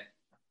looking at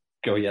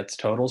Goyette's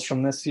totals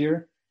from this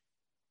year.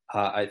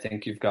 I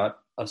think you've got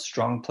a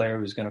strong player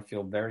who's going to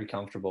feel very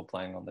comfortable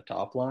playing on the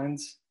top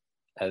lines,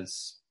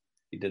 as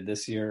he did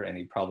this year, and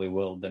he probably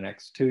will the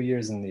next 2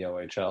 years in the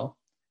OHL.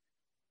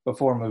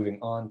 Before moving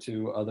on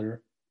to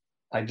other,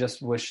 I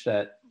just wish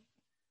that,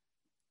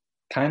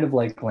 kind of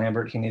like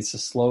Lambert, he needs to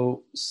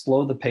slow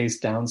the pace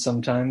down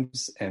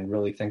sometimes and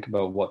really think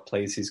about what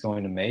plays he's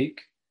going to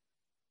make.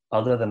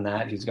 Other than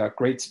that, he's got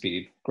great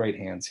speed, great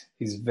hands.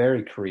 He's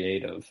very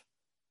creative.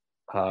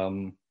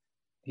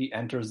 He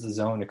enters the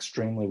zone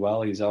extremely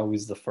well. He's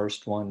always the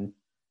first one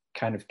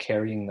kind of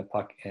carrying the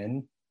puck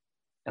in.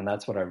 And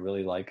that's what I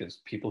really like, is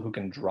people who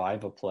can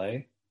drive a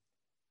play.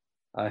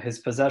 His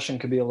possession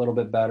could be a little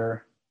bit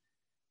better.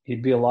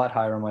 He'd be a lot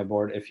higher on my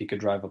board if he could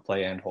drive a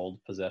play and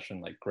hold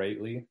possession like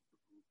greatly.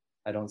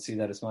 I don't see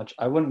that as much.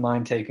 I wouldn't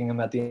mind taking him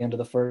at the end of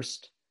the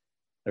first.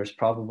 There's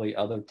probably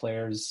other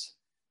players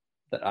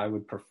that I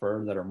would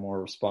prefer that are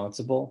more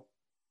responsible.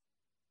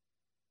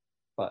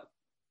 But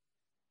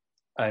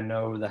I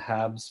know the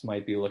Habs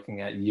might be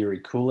looking at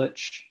Jiri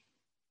Kulich.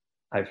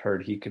 I've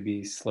heard he could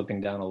be slipping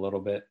down a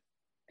little bit.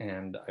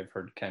 And I've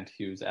heard Kent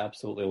Hughes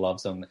absolutely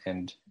loves him.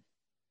 And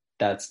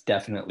that's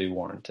definitely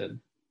warranted.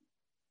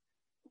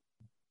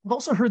 I've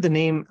also heard the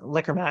name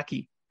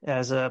Lekkerimäki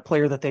as a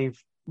player that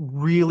they've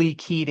really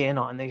keyed in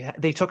on.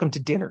 They took him to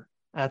dinner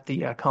at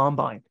the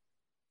Combine.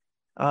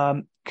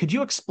 Could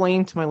you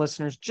explain to my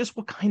listeners just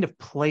what kind of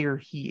player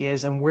he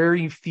is and where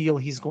you feel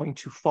he's going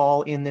to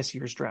fall in this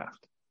year's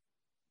draft?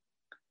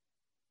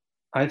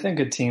 I think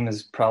a team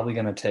is probably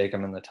going to take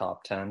him in the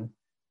top 10.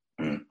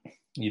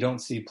 You don't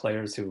see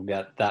players who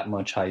get that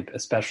much hype,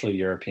 especially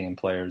European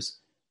players,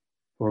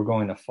 who are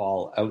going to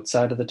fall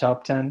outside of the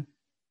top 10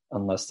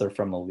 unless they're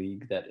from a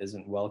league that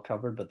isn't well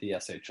covered, but the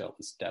SHL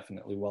is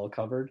definitely well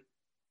covered.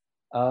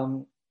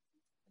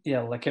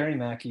 Yeah, Lekari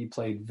Mackey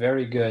played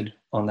very good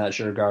on that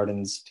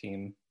Djurgårdens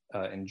team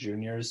in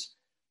juniors,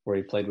 where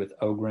he played with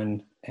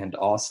Ogren and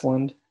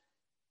Ostlund.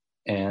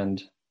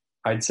 And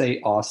I'd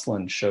say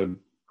Ostlund showed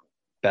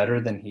better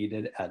than he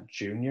did at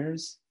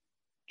juniors,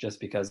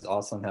 just because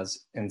Ostlund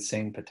has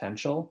insane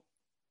potential.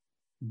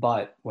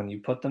 But when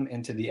you put them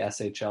into the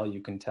SHL,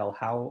 you can tell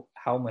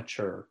how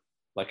mature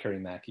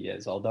Lekari Mackey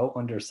is. Although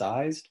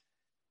undersized,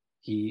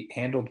 he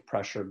handled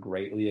pressure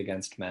greatly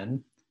against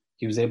men.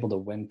 He was able to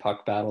win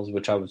puck battles,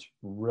 which I was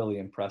really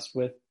impressed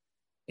with.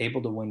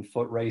 Able to win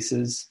foot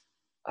races.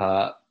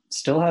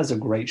 Still has a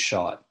great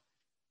shot,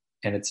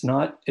 and it's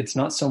not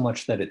so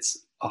much that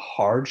it's a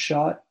hard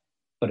shot,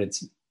 but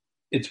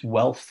it's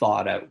well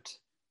thought out.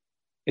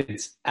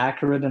 It's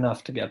accurate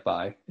enough to get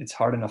by. It's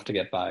hard enough to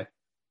get by,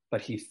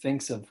 but he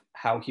thinks of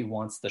how he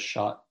wants the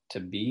shot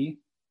to be,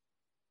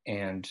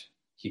 and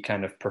he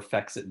kind of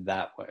perfects it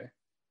that way.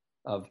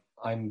 Of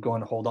I'm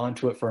going to hold on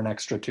to it for an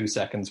extra 2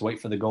 seconds, wait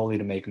for the goalie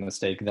to make a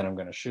mistake, then I'm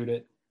going to shoot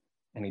it.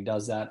 And he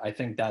does that. I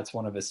think that's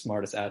one of his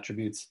smartest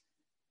attributes.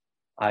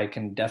 I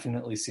can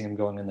definitely see him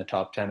going in the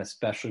top 10,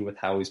 especially with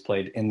how he's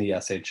played in the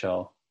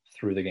SHL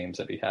through the games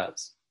that he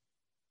has.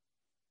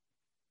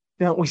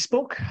 Now, we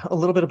spoke a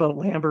little bit about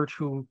Lambert,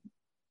 who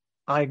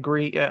I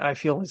agree, I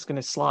feel is going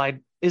to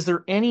slide. Is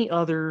there any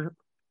other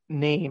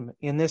name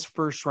in this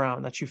first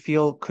round that you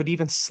feel could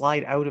even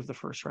slide out of the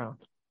first round?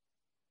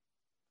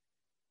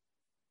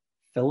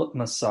 Filip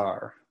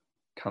Mesar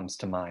comes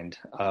to mind,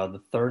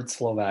 the third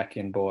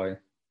Slovakian boy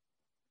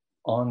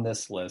on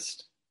this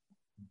list.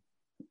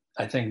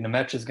 I think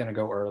Nemec is going to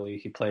go early.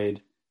 He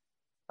played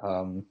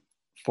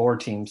for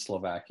Team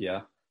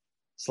Slovakia.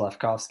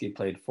 Slavkovsky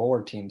played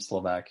for Team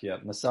Slovakia.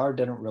 Mesar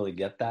didn't really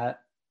get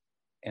that.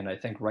 And I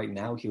think right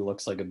now he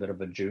looks like a bit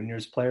of a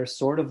juniors player,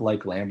 sort of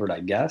like Lambert,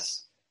 I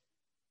guess.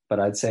 But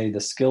I'd say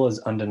the skill is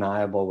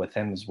undeniable with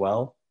him as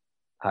well.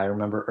 I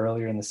remember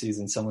earlier in the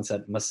season, someone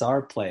said,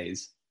 Mesar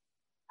plays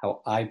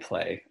how I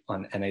play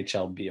on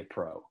NHL Be a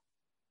Pro.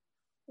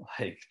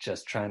 Like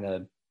just trying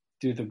to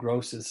do the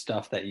grossest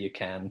stuff that you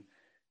can,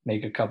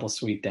 make a couple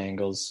sweet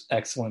dangles,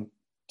 excellent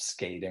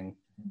skating.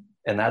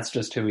 And that's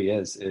just who he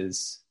is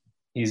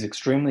he's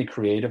extremely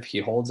creative. He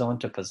holds on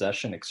to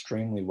possession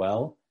extremely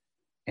well,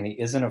 and he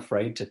isn't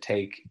afraid to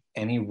take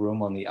any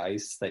room on the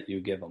ice that you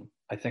give him.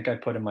 I think I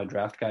put in my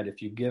draft guide,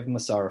 if you give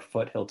Mesar a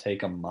foot, he'll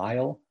take a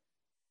mile.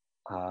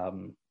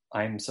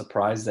 I'm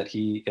surprised that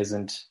he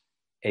isn't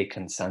a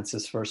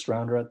consensus first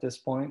rounder at this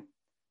point.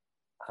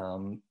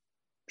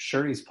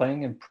 Sure, he's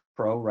playing in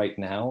pro right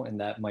now,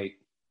 and that might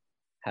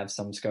have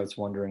some scouts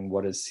wondering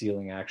what his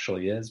ceiling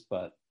actually is,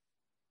 but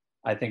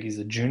I think he's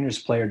a juniors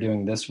player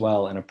doing this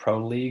well in a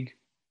pro league.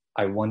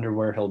 I wonder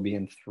where he'll be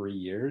in 3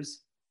 years,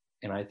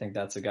 and I think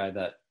that's a guy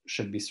that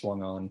should be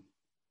swung on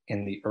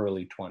in the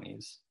early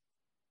 20s.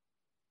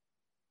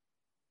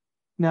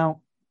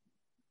 Now,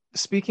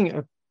 speaking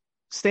of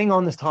staying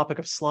on this topic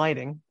of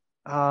sliding,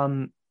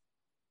 I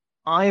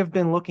have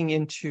been looking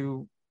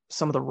into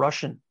some of the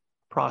Russian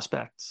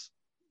prospects,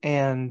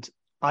 and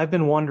I've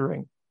been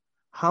wondering,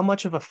 how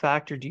much of a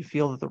factor do you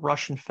feel that the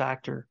Russian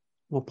factor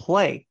will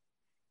play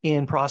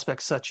in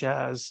prospects such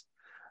as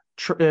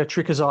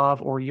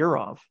Trikazov or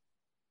Yurov?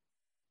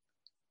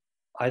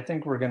 I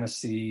think we're going to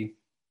see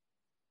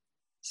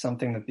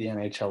something that the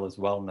NHL is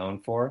well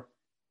known for,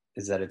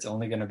 is that it's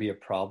only going to be a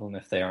problem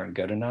if they aren't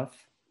good enough.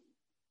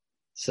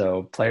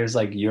 So players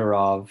like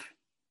Yurov,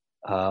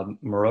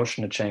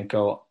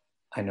 Miroshnichenko,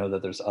 I know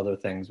that there's other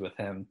things with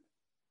him,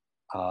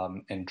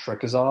 and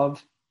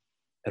Trikazov,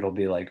 it'll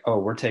be like, oh,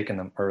 we're taking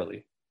them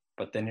early.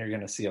 But then you're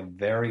going to see a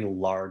very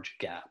large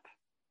gap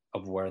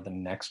of where the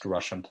next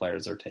Russian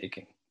players are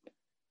taking.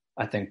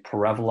 I think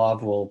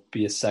Perevalov will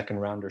be a second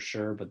rounder,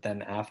 sure, but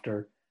then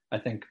after, I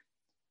think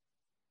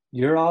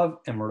Yurov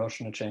and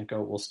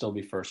Miroshnichenko will still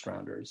be first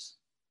rounders.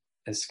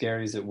 As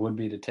scary as it would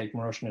be to take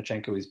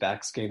Miroshnichenko, he's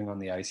back skating on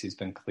the ice, he's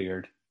been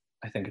cleared.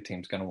 I think a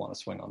team's going to want to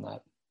swing on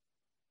that.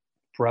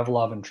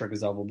 Perevalov and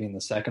Trikazov will be in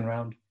the second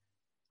round.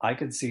 I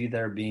could see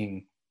there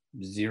being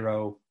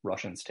 0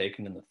 Russians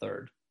taken in the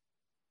third.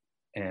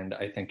 And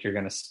I think you're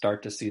going to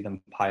start to see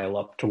them pile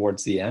up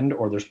towards the end,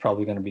 or there's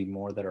probably going to be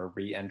more that are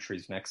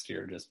re-entries next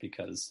year just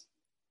because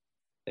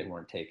they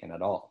weren't taken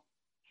at all.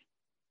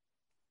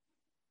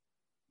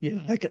 Yeah,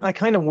 I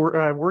kind of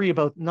worry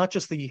about not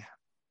just the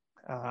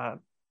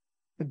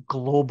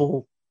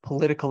global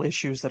political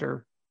issues that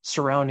are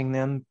surrounding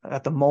them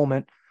at the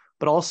moment,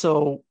 but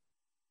also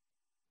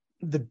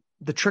the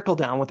trickle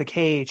down with the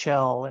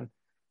KHL and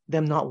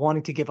them not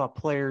wanting to give up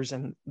players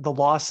and the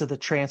loss of the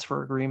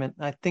transfer agreement.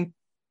 I think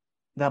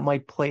that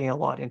might play a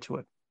lot into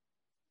it.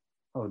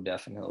 Oh,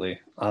 definitely.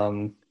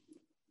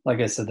 Like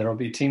I said, there will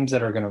be teams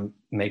that are going to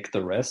make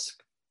the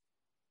risk,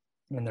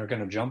 and they're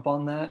going to jump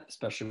on that,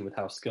 especially with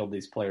how skilled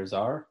these players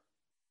are.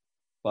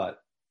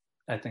 But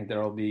I think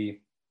there will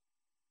be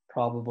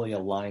probably a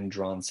line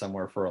drawn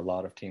somewhere for a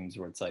lot of teams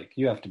where it's like,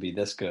 you have to be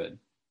this good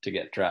to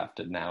get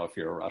drafted now if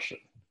you're a Russian.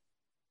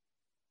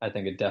 I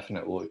think it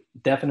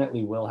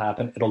definitely will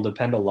happen. It'll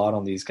depend a lot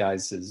on these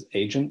guys'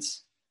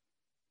 agents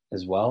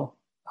as well,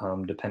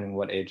 depending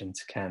what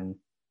agents can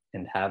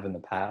and have in the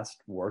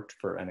past worked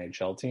for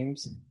NHL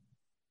teams.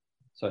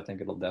 So I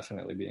think it'll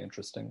definitely be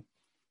interesting.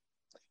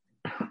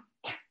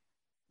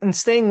 And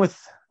staying with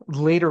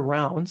later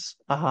rounds,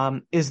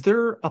 is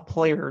there a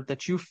player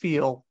that you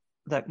feel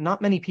that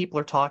not many people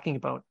are talking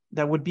about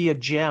that would be a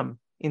gem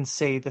in,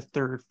 say, the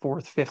third,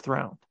 fourth, fifth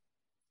round?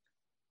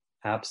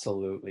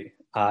 Absolutely.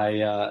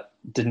 I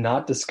did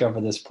not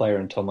discover this player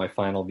until my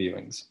final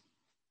viewings.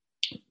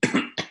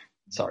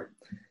 Sorry.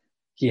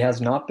 He has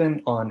not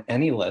been on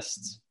any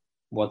lists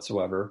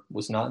whatsoever,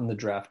 was not in the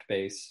draft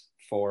base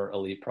for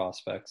elite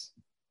prospects.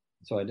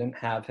 So I didn't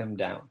have him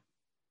down.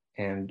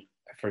 And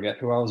I forget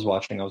who I was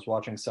watching. I was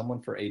watching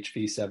someone for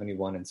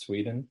HV71 in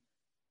Sweden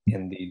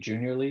in the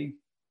junior league.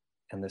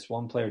 And this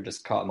one player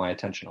just caught my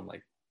attention. I'm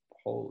like,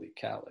 holy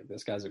cow, like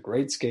this guy's a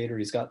great skater.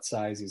 He's got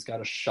size. He's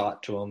got a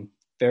shot to him.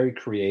 Very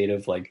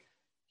creative. Like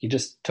he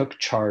just took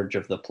charge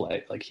of the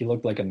play. Like he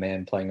looked like a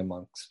man playing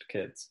amongst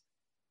kids.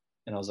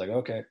 And I was like,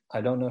 okay,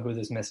 I don't know who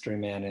this mystery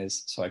man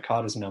is. So I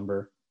caught his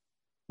number,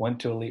 went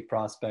to Elite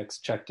Prospects,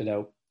 checked it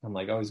out. I'm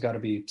like, oh, he's got to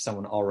be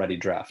someone already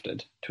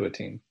drafted to a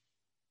team.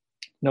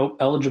 Nope,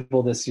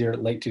 eligible this year,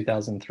 late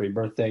 2003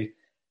 birthday,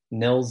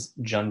 Nils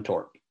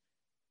Juntorp.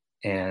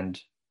 And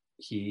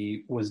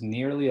he was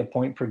nearly a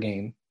point per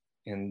game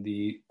in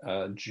the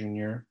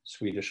junior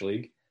Swedish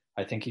league.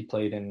 I think he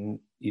played in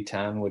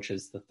Itan, which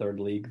is the third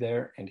league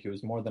there, and he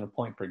was more than a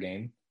point per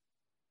game.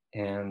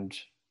 And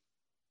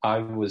I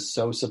was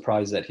so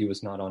surprised that he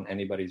was not on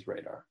anybody's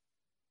radar.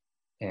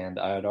 And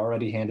I had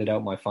already handed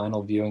out my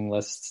final viewing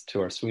lists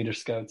to our Swedish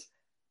scouts.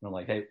 And I'm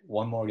like, hey,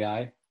 one more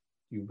guy,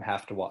 you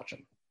have to watch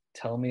him.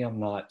 Tell me I'm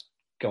not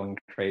going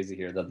crazy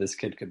here, that this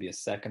kid could be a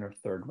second or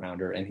third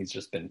rounder and he's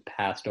just been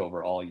passed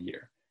over all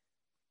year.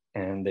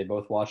 And they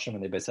both watched him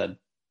and they both said,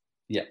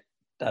 yeah,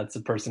 that's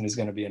the person who's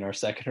going to be in our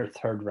second or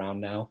third round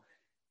now.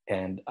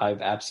 And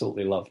I've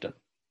absolutely loved him.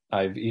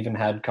 I've even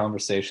had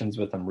conversations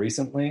with him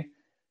recently.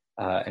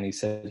 And he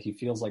said he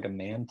feels like a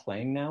man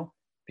playing now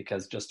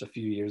because just a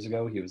few years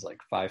ago, he was like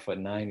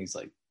 5'9". He's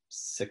like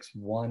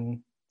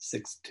 6'1",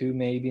 6'2"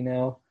 maybe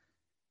now.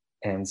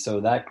 And so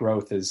that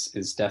growth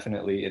is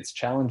definitely, it's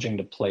challenging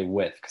to play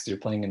with because you're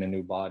playing in a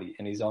new body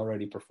and he's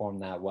already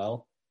performed that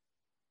well.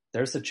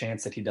 There's a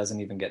chance that he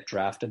doesn't even get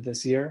drafted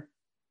this year.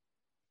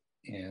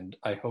 And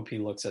I hope he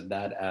looks at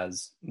that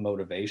as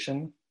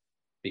motivation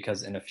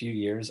because in a few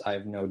years, I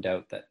have no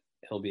doubt that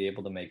he'll be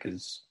able to make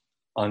his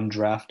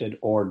undrafted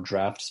or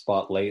draft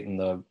spot late in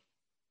the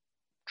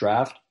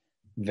draft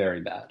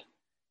very bad.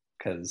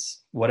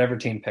 Because whatever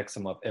team picks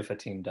him up, if a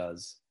team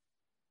does,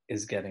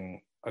 is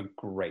getting a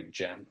great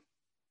gem.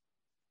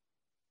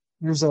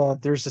 There's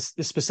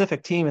a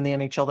specific team in the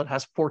NHL that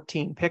has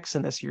 14 picks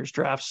in this year's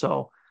draft,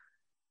 so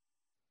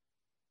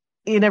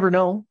you never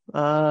know.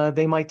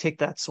 They might take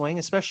that swing,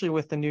 especially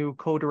with the new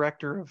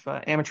co-director of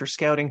amateur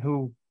scouting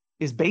who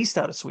is based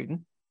out of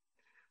Sweden.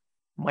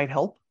 Might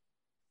help.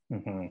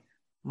 Mm-hmm.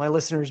 My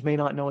listeners may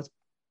not know it's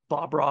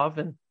Bob Rov,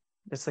 and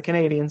it's the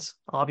Canadians,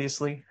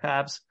 obviously,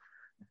 Habs.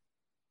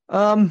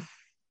 Do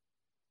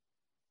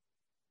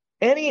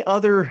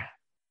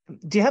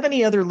you have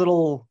any other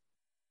little,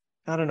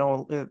 I don't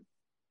know,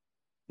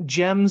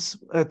 gems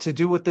to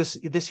do with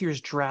this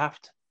year's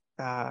draft?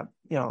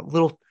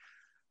 Little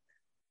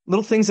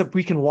things that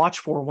we can watch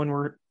for when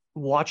we're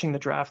watching the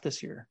draft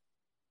this year.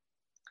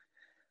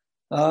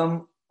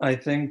 I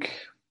think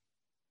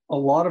a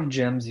lot of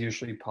gems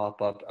usually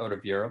pop up out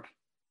of Europe.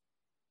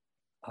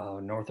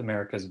 North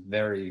America is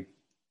very,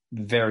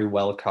 very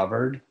well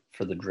covered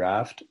for the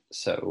draft.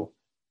 So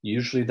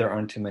usually there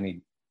aren't too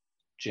many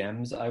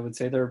gems. I would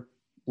say they're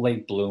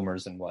late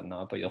bloomers and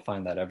whatnot, but you'll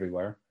find that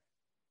everywhere.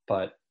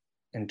 But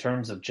in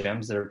terms of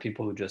gems, there are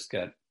people who just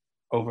get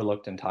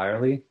overlooked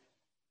entirely.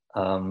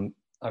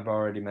 I've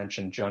already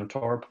mentioned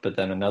Juntorp, but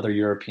then another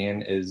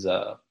European is,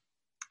 I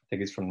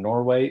think he's from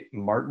Norway,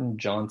 Martin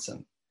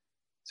Johnson.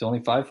 He's only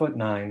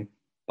 5'9",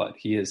 but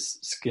he is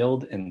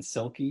skilled and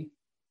silky,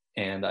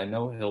 and I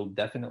know he'll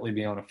definitely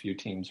be on a few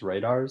teams'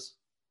 radars.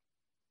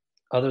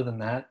 Other than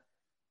that,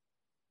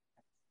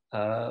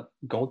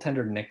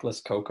 goaltender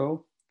Niklas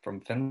Koko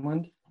from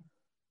Finland.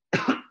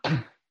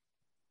 I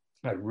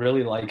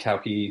really like how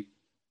he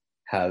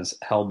has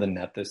held the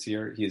net this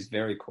year. He's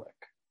very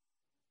quick,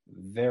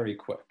 very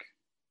quick.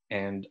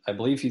 And I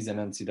believe he's an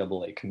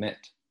NCAA commit.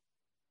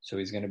 So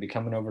he's going to be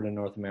coming over to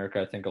North America.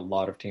 I think a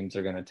lot of teams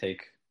are going to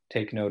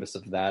take notice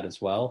of that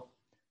as well.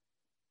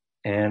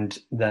 And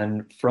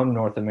then from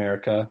North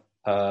America,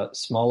 a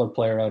smaller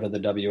player out of the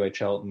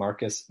WHL,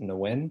 Marcus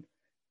Nguyen.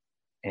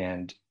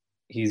 And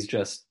he's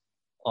just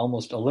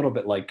almost a little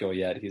bit like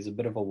Goyette. He's a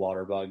bit of a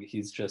water bug.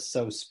 He's just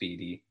so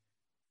speedy,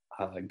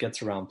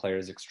 gets around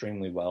players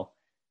extremely well.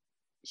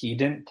 He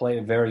didn't play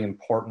a very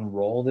important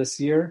role this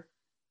year.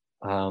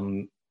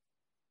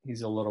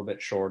 He's a little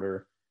bit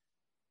shorter.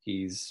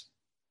 He's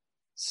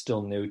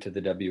still new to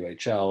the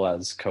WHL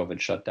as COVID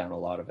shut down a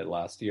lot of it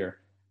last year.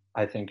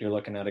 I think you're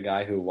looking at a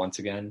guy who, once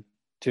again,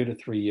 2 to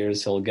 3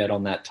 years, he'll get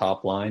on that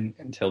top line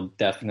and he'll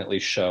definitely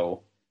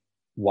show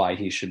why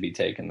he should be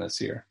taken this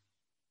year.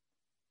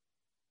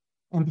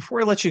 And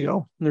before I let you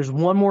go, there's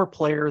one more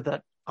player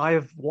that I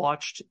have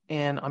watched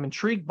and I'm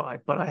intrigued by,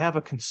 but I have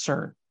a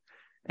concern.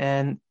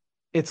 And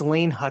it's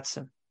Lane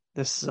Hutson.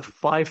 This is a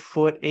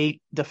 5'8"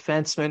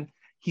 defenseman.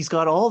 He's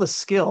got all the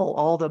skill,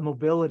 all the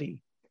mobility,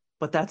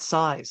 but that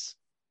size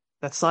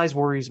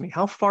worries me.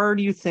 How far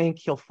do you think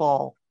he'll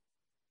fall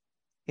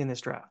in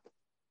this draft?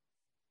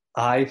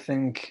 I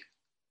think,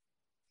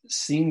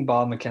 seeing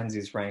Bob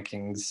McKenzie's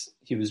rankings,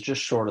 he was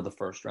just short of the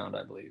first round,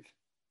 I believe.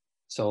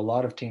 So a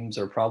lot of teams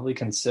are probably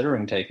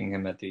considering taking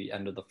him at the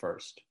end of the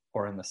first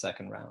or in the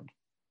second round.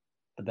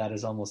 But that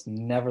is almost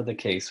never the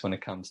case when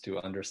it comes to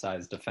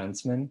undersized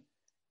defensemen,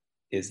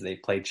 is they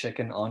play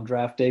chicken on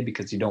draft day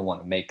because you don't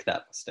want to make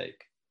that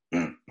mistake.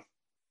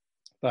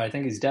 But I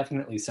think he's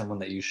definitely someone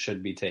that you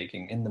should be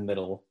taking in the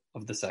middle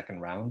of the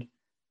second round,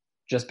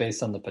 just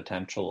based on the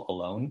potential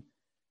alone.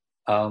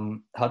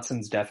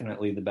 Hudson's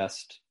definitely the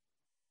best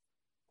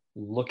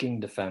looking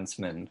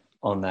defenseman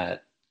on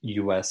that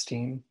US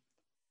team.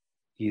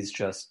 He's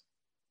just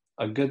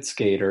a good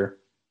skater,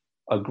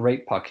 a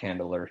great puck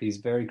handler. He's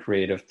very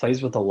creative,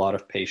 plays with a lot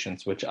of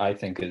patience, which I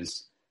think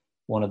is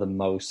one of the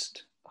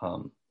most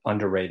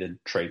underrated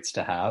traits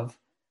to have.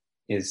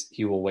 Is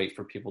he will wait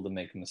for people to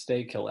make a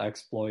mistake, he'll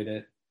exploit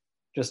it.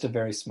 Just a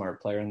very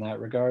smart player in that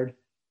regard.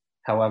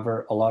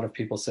 However, a lot of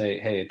people say,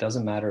 hey, it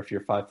doesn't matter if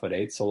you're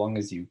 5'8", so long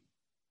as you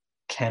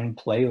can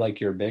play like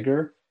you're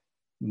bigger.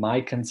 My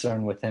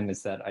concern with him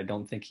is that I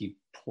don't think he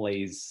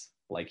plays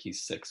like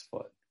he's 6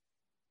 foot.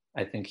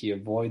 I think he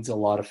avoids a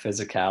lot of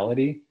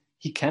physicality.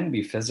 He can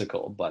be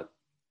physical, but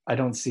I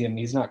don't see him.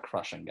 He's not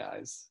crushing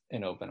guys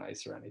in open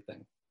ice or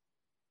anything.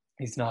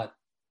 He's not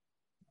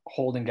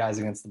holding guys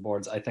against the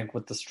boards. I think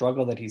with the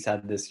struggle that he's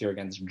had this year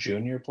against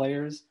junior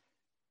players,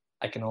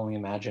 I can only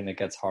imagine it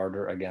gets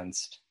harder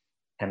against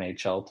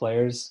NHL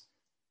players.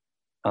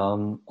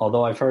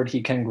 Although I've heard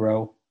he can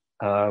grow.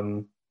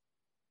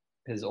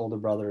 His older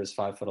brother is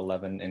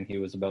 5'11", and he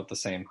was about the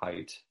same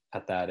height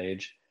at that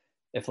age.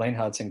 If Lane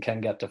Hutson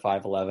can get to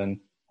 5'11",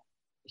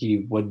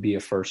 he would be a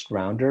first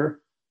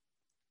rounder.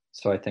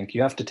 So I think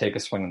you have to take a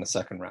swing in the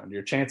second round.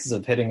 Your chances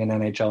of hitting an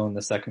NHL in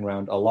the second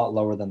round a lot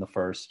lower than the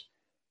first,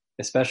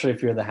 especially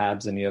if you're the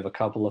Habs and you have a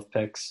couple of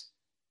picks.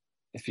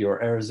 If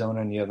you're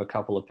Arizona and you have a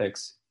couple of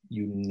picks,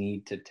 you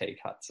need to take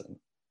Hutson.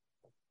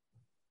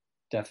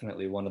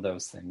 Definitely one of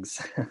those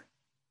things.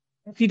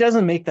 If he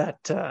doesn't make that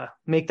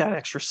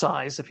extra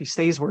size, if he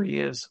stays where he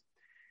is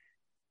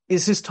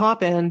his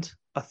top end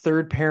a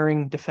third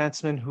pairing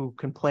defenseman who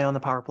can play on the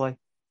power play?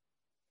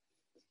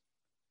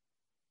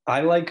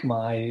 I like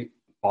my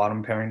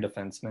bottom pairing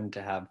defensemen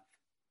to have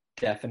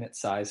definite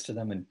size to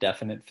them and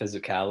definite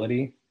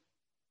physicality.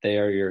 They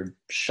are your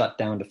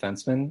shutdown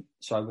defensemen.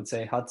 So I would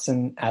say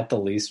Hutson at the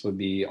least would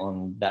be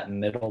on that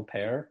middle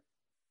pair.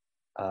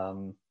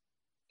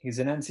 He's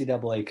an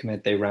NCAA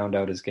commit. They round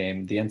out his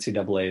game. The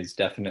NCAA is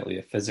definitely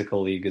a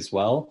physical league as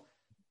well.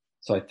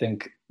 So I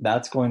think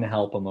that's going to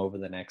help him over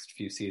the next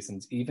few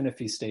seasons. Even if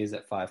he stays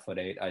at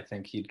 5'8", I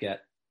think he'd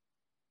get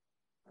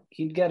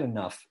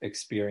enough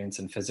experience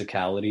and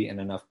physicality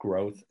and enough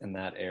growth in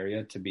that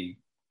area to be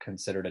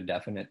considered a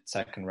definite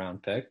second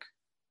round pick.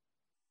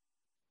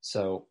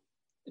 So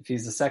if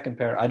he's the second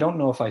pair, I don't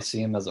know if I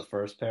see him as a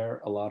first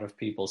pair. A lot of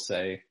people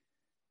say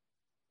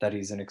that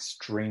he's an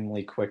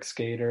extremely quick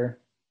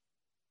skater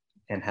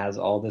and has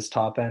all this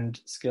top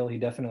end skill. He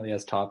definitely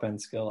has top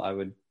end skill. I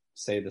would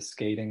say the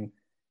skating,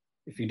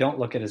 if you don't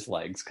look at his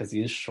legs, because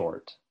he is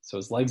short, so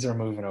his legs are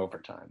moving over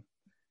time.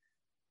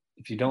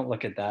 If you don't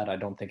look at that, I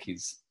don't think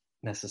he's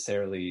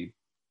necessarily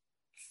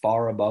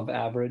far above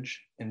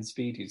average in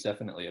speed. He's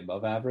definitely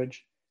above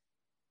average.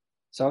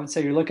 So I would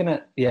say you're looking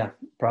at,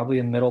 probably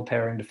a middle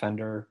pairing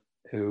defender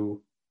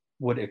who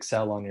would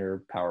excel on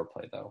your power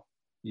play, though.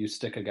 You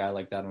stick a guy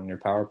like that on your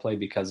power play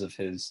because of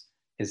his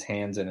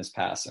hands and his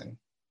passing.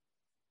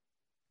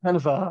 Kind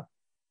of a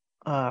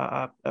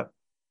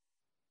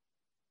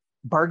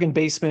bargain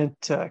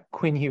basement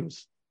Quinn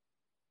Hughes.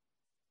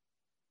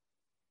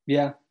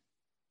 Yeah,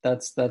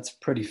 that's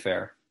pretty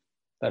fair.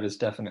 That is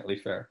definitely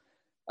fair.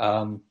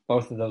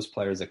 Both of those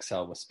players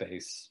excel with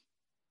space.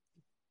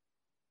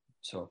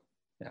 So,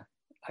 yeah,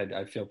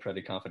 I feel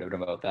pretty confident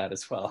about that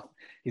as well.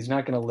 He's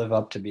not going to live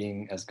up to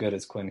being as good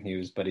as Quinn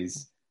Hughes, but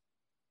he's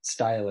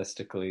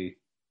stylistically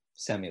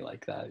semi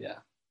like that, yeah.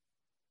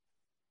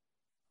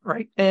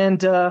 Right.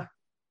 And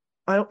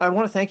I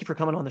want to thank you for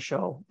coming on the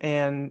show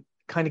and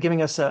kind of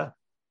giving us a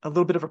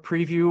little bit of a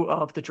preview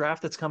of the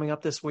draft that's coming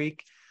up this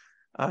week.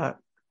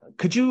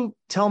 Could you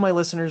tell my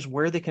listeners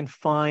where they can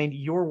find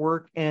your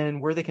work and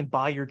where they can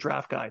buy your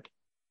draft guide?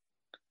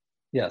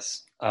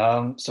 Yes.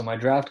 So my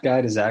draft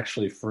guide is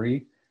actually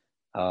free.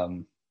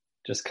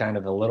 Just kind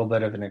of a little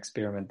bit of an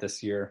experiment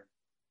this year.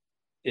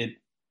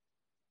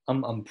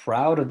 I'm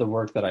proud of the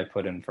work that I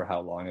put in for how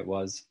long it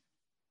was,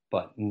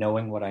 but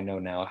knowing what I know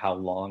now, how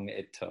long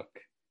it took,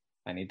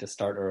 I need to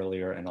start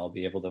earlier, and I'll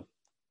be able to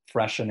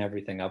freshen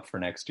everything up for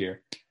next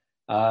year.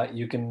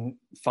 You can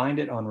find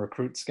it on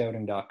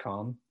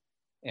recruitscouting.com,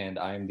 and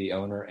I'm the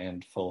owner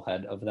and full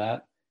head of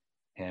that.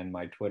 And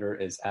my Twitter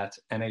is at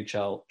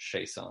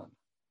NHLChason.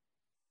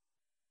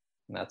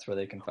 And that's where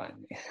they can find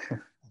me.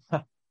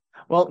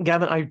 Well,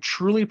 Gavin, I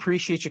truly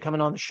appreciate you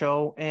coming on the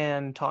show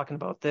and talking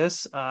about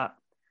this. I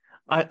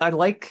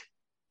like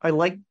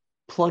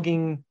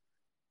plugging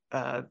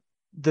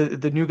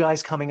the new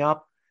guys coming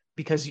up,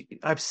 because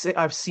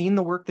I've seen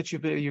the work that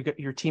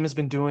your team has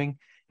been doing.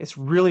 It's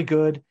really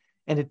good,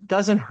 and it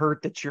doesn't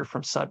hurt that you're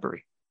from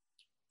Sudbury,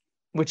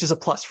 which is a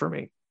plus for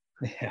me.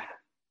 Yeah.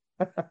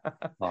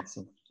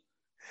 Awesome.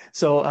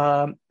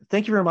 So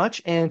thank you very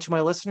much. And to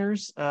my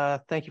listeners,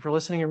 thank you for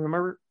listening. And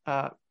remember,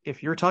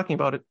 if you're talking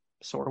about it,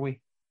 so are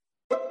we.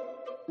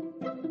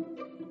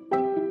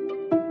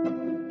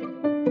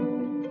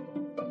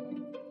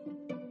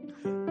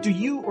 Do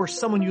you or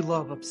someone you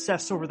love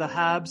obsess over the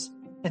Habs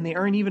and they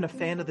aren't even a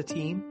fan of the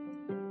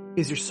team?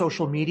 Is your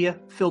social media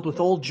filled with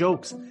old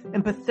jokes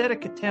and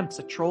pathetic attempts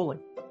at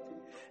trolling?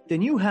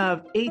 Then you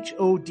have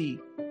HOD,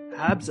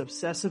 Habs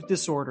Obsessive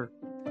Disorder.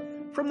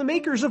 From the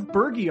makers of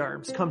Bergie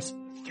Arms comes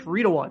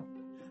 3-to-1.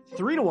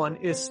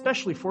 3-to-1 is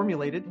specially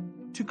formulated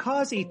to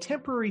cause a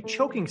temporary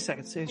choking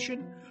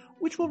sensation,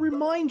 which will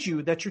remind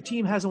you that your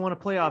team hasn't won a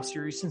playoff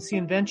series since the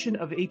invention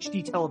of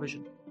HD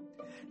television.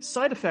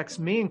 Side effects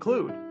may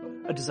include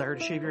a desire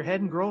to shave your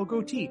head and grow a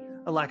goatee,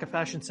 a lack of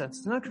fashion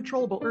sense, an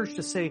uncontrollable urge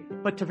to say,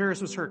 but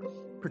Tavares was hurt,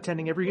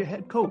 pretending every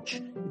head coach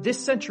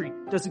this century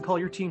doesn't call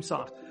your team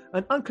soft,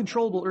 an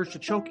uncontrollable urge to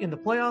choke in the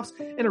playoffs,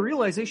 and a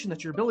realization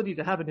that your ability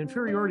to have an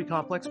inferiority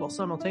complex while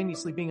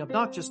simultaneously being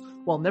obnoxious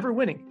while never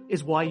winning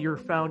is why you're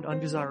found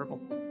undesirable.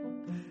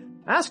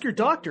 Ask your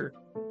doctor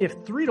if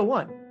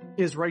 3-to-1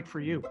 is right for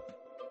you.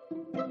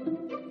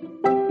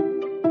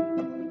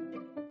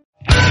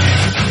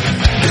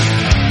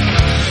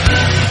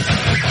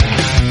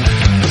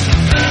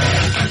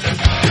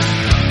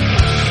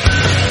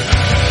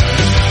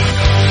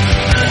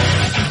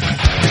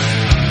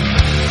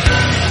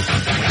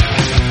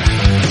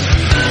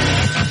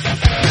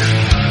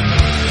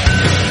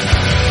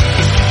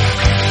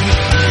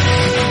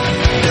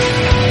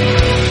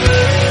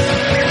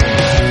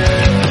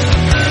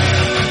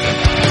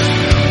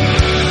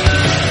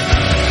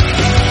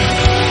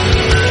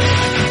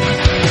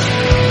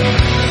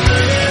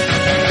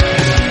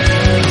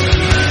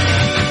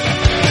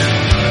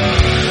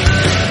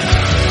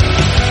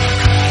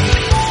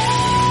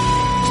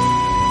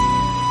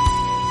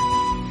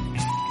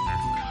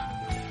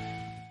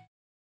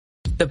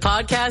 The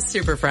Podcast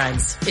Super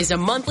Friends is a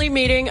monthly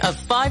meeting of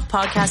 5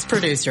 podcast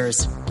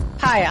producers.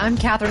 Hi, I'm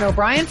Catherine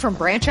O'Brien from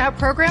Branch Out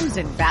Programs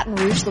in Baton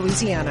Rouge,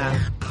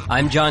 Louisiana.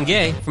 I'm John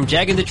Gay from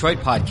Jag and Detroit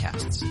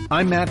Podcasts.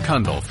 I'm Matt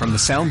Kundle from the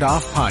Sound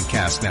Off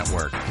Podcast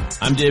Network.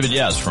 I'm David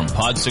Yaz from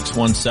Pod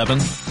 617,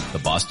 the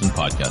Boston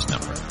Podcast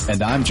Network.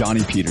 And I'm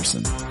Johnny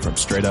Peterson from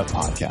Straight Up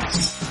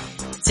Podcasts.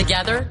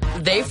 Together,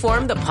 they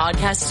form the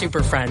Podcast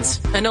Super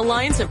Friends, an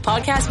alliance of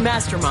podcast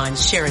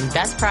masterminds sharing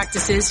best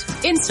practices,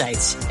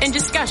 insights, and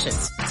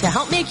discussions to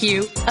help make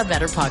you a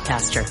better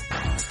podcaster.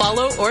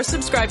 Follow or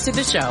subscribe to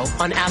the show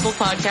on Apple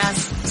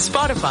Podcasts,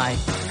 Spotify,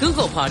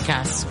 Google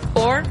Podcasts,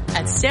 or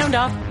at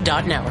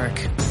soundoff.network.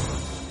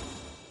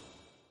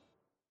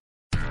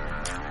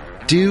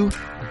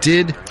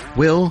 Did,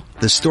 Will,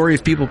 the Story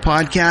of People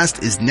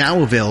podcast is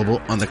now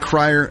available on the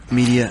Crier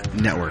Media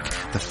Network.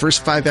 The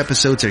first 5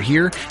 episodes are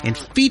here and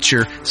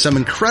feature some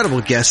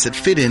incredible guests that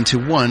fit into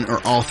one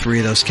or all 3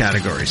 of those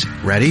categories.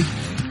 Ready?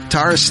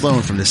 Tara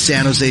Sloan from the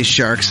San Jose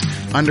Sharks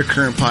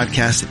Undercurrent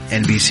podcast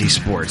at NBC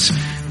Sports.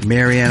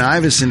 Marianne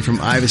Iveson from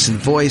Iveson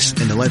Voice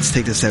and the Let's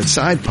Take This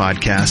Outside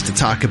podcast to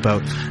talk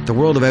about the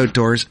world of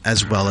outdoors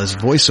as well as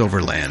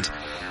voiceover land.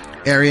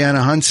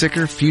 Ariana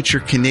Hunsicker,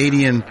 future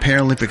Canadian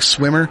Paralympic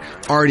swimmer,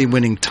 already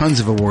winning tons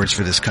of awards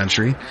for this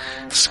country.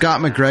 Scott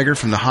McGregor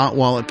from the Hot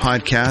Wallet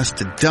podcast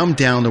to dumb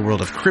down the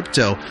world of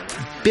crypto,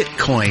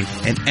 Bitcoin,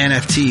 and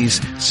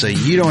NFTs so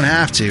you don't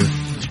have to.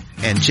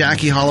 And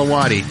Jackie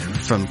Holowati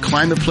from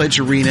Climate Pledge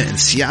Arena in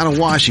Seattle,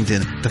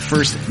 Washington, the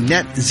first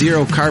net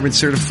zero carbon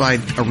certified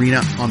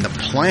arena on the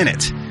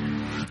planet.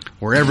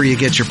 Wherever you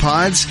get your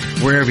pods,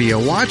 wherever you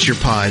watch your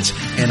pods,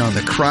 and on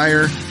the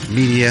Crier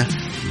Media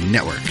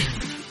Network.